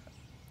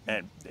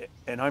 And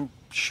I'm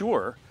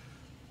sure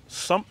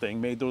something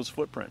made those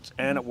footprints,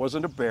 and it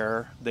wasn't a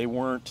bear. They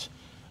weren't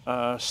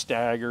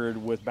staggered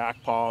with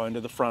back paw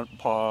into the front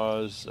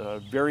paws.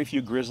 Very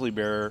few grizzly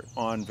bear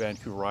on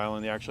Vancouver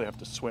Island. They actually have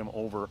to swim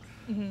over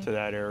to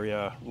that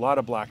area. A lot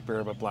of black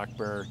bear, but black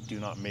bear do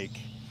not make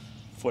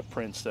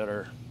footprints that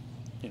are,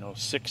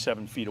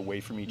 6-7 feet away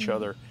from each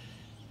other,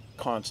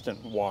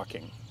 constant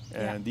walking.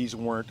 And these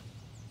weren't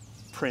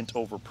print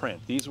over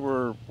print. These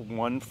were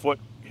 1 foot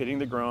hitting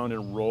the ground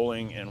and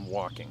rolling and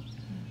walking,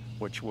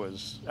 which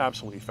was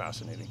absolutely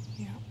fascinating.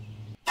 Yeah.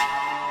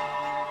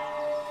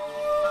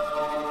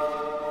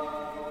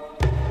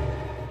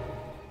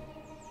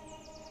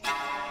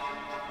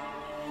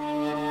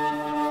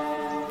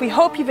 We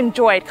hope you've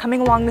enjoyed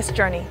coming along this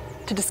journey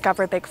to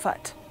discover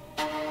Bigfoot.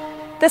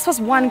 This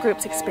was one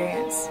group's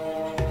experience,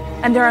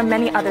 and there are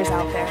many others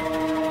out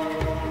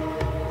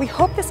there. We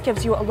hope this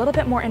gives you a little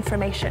bit more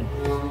information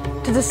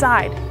to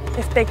decide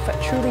if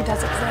Bigfoot truly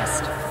does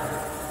exist.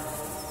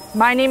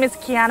 My name is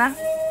Kiana,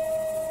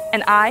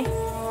 and I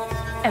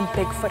am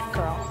Bigfoot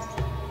Girl.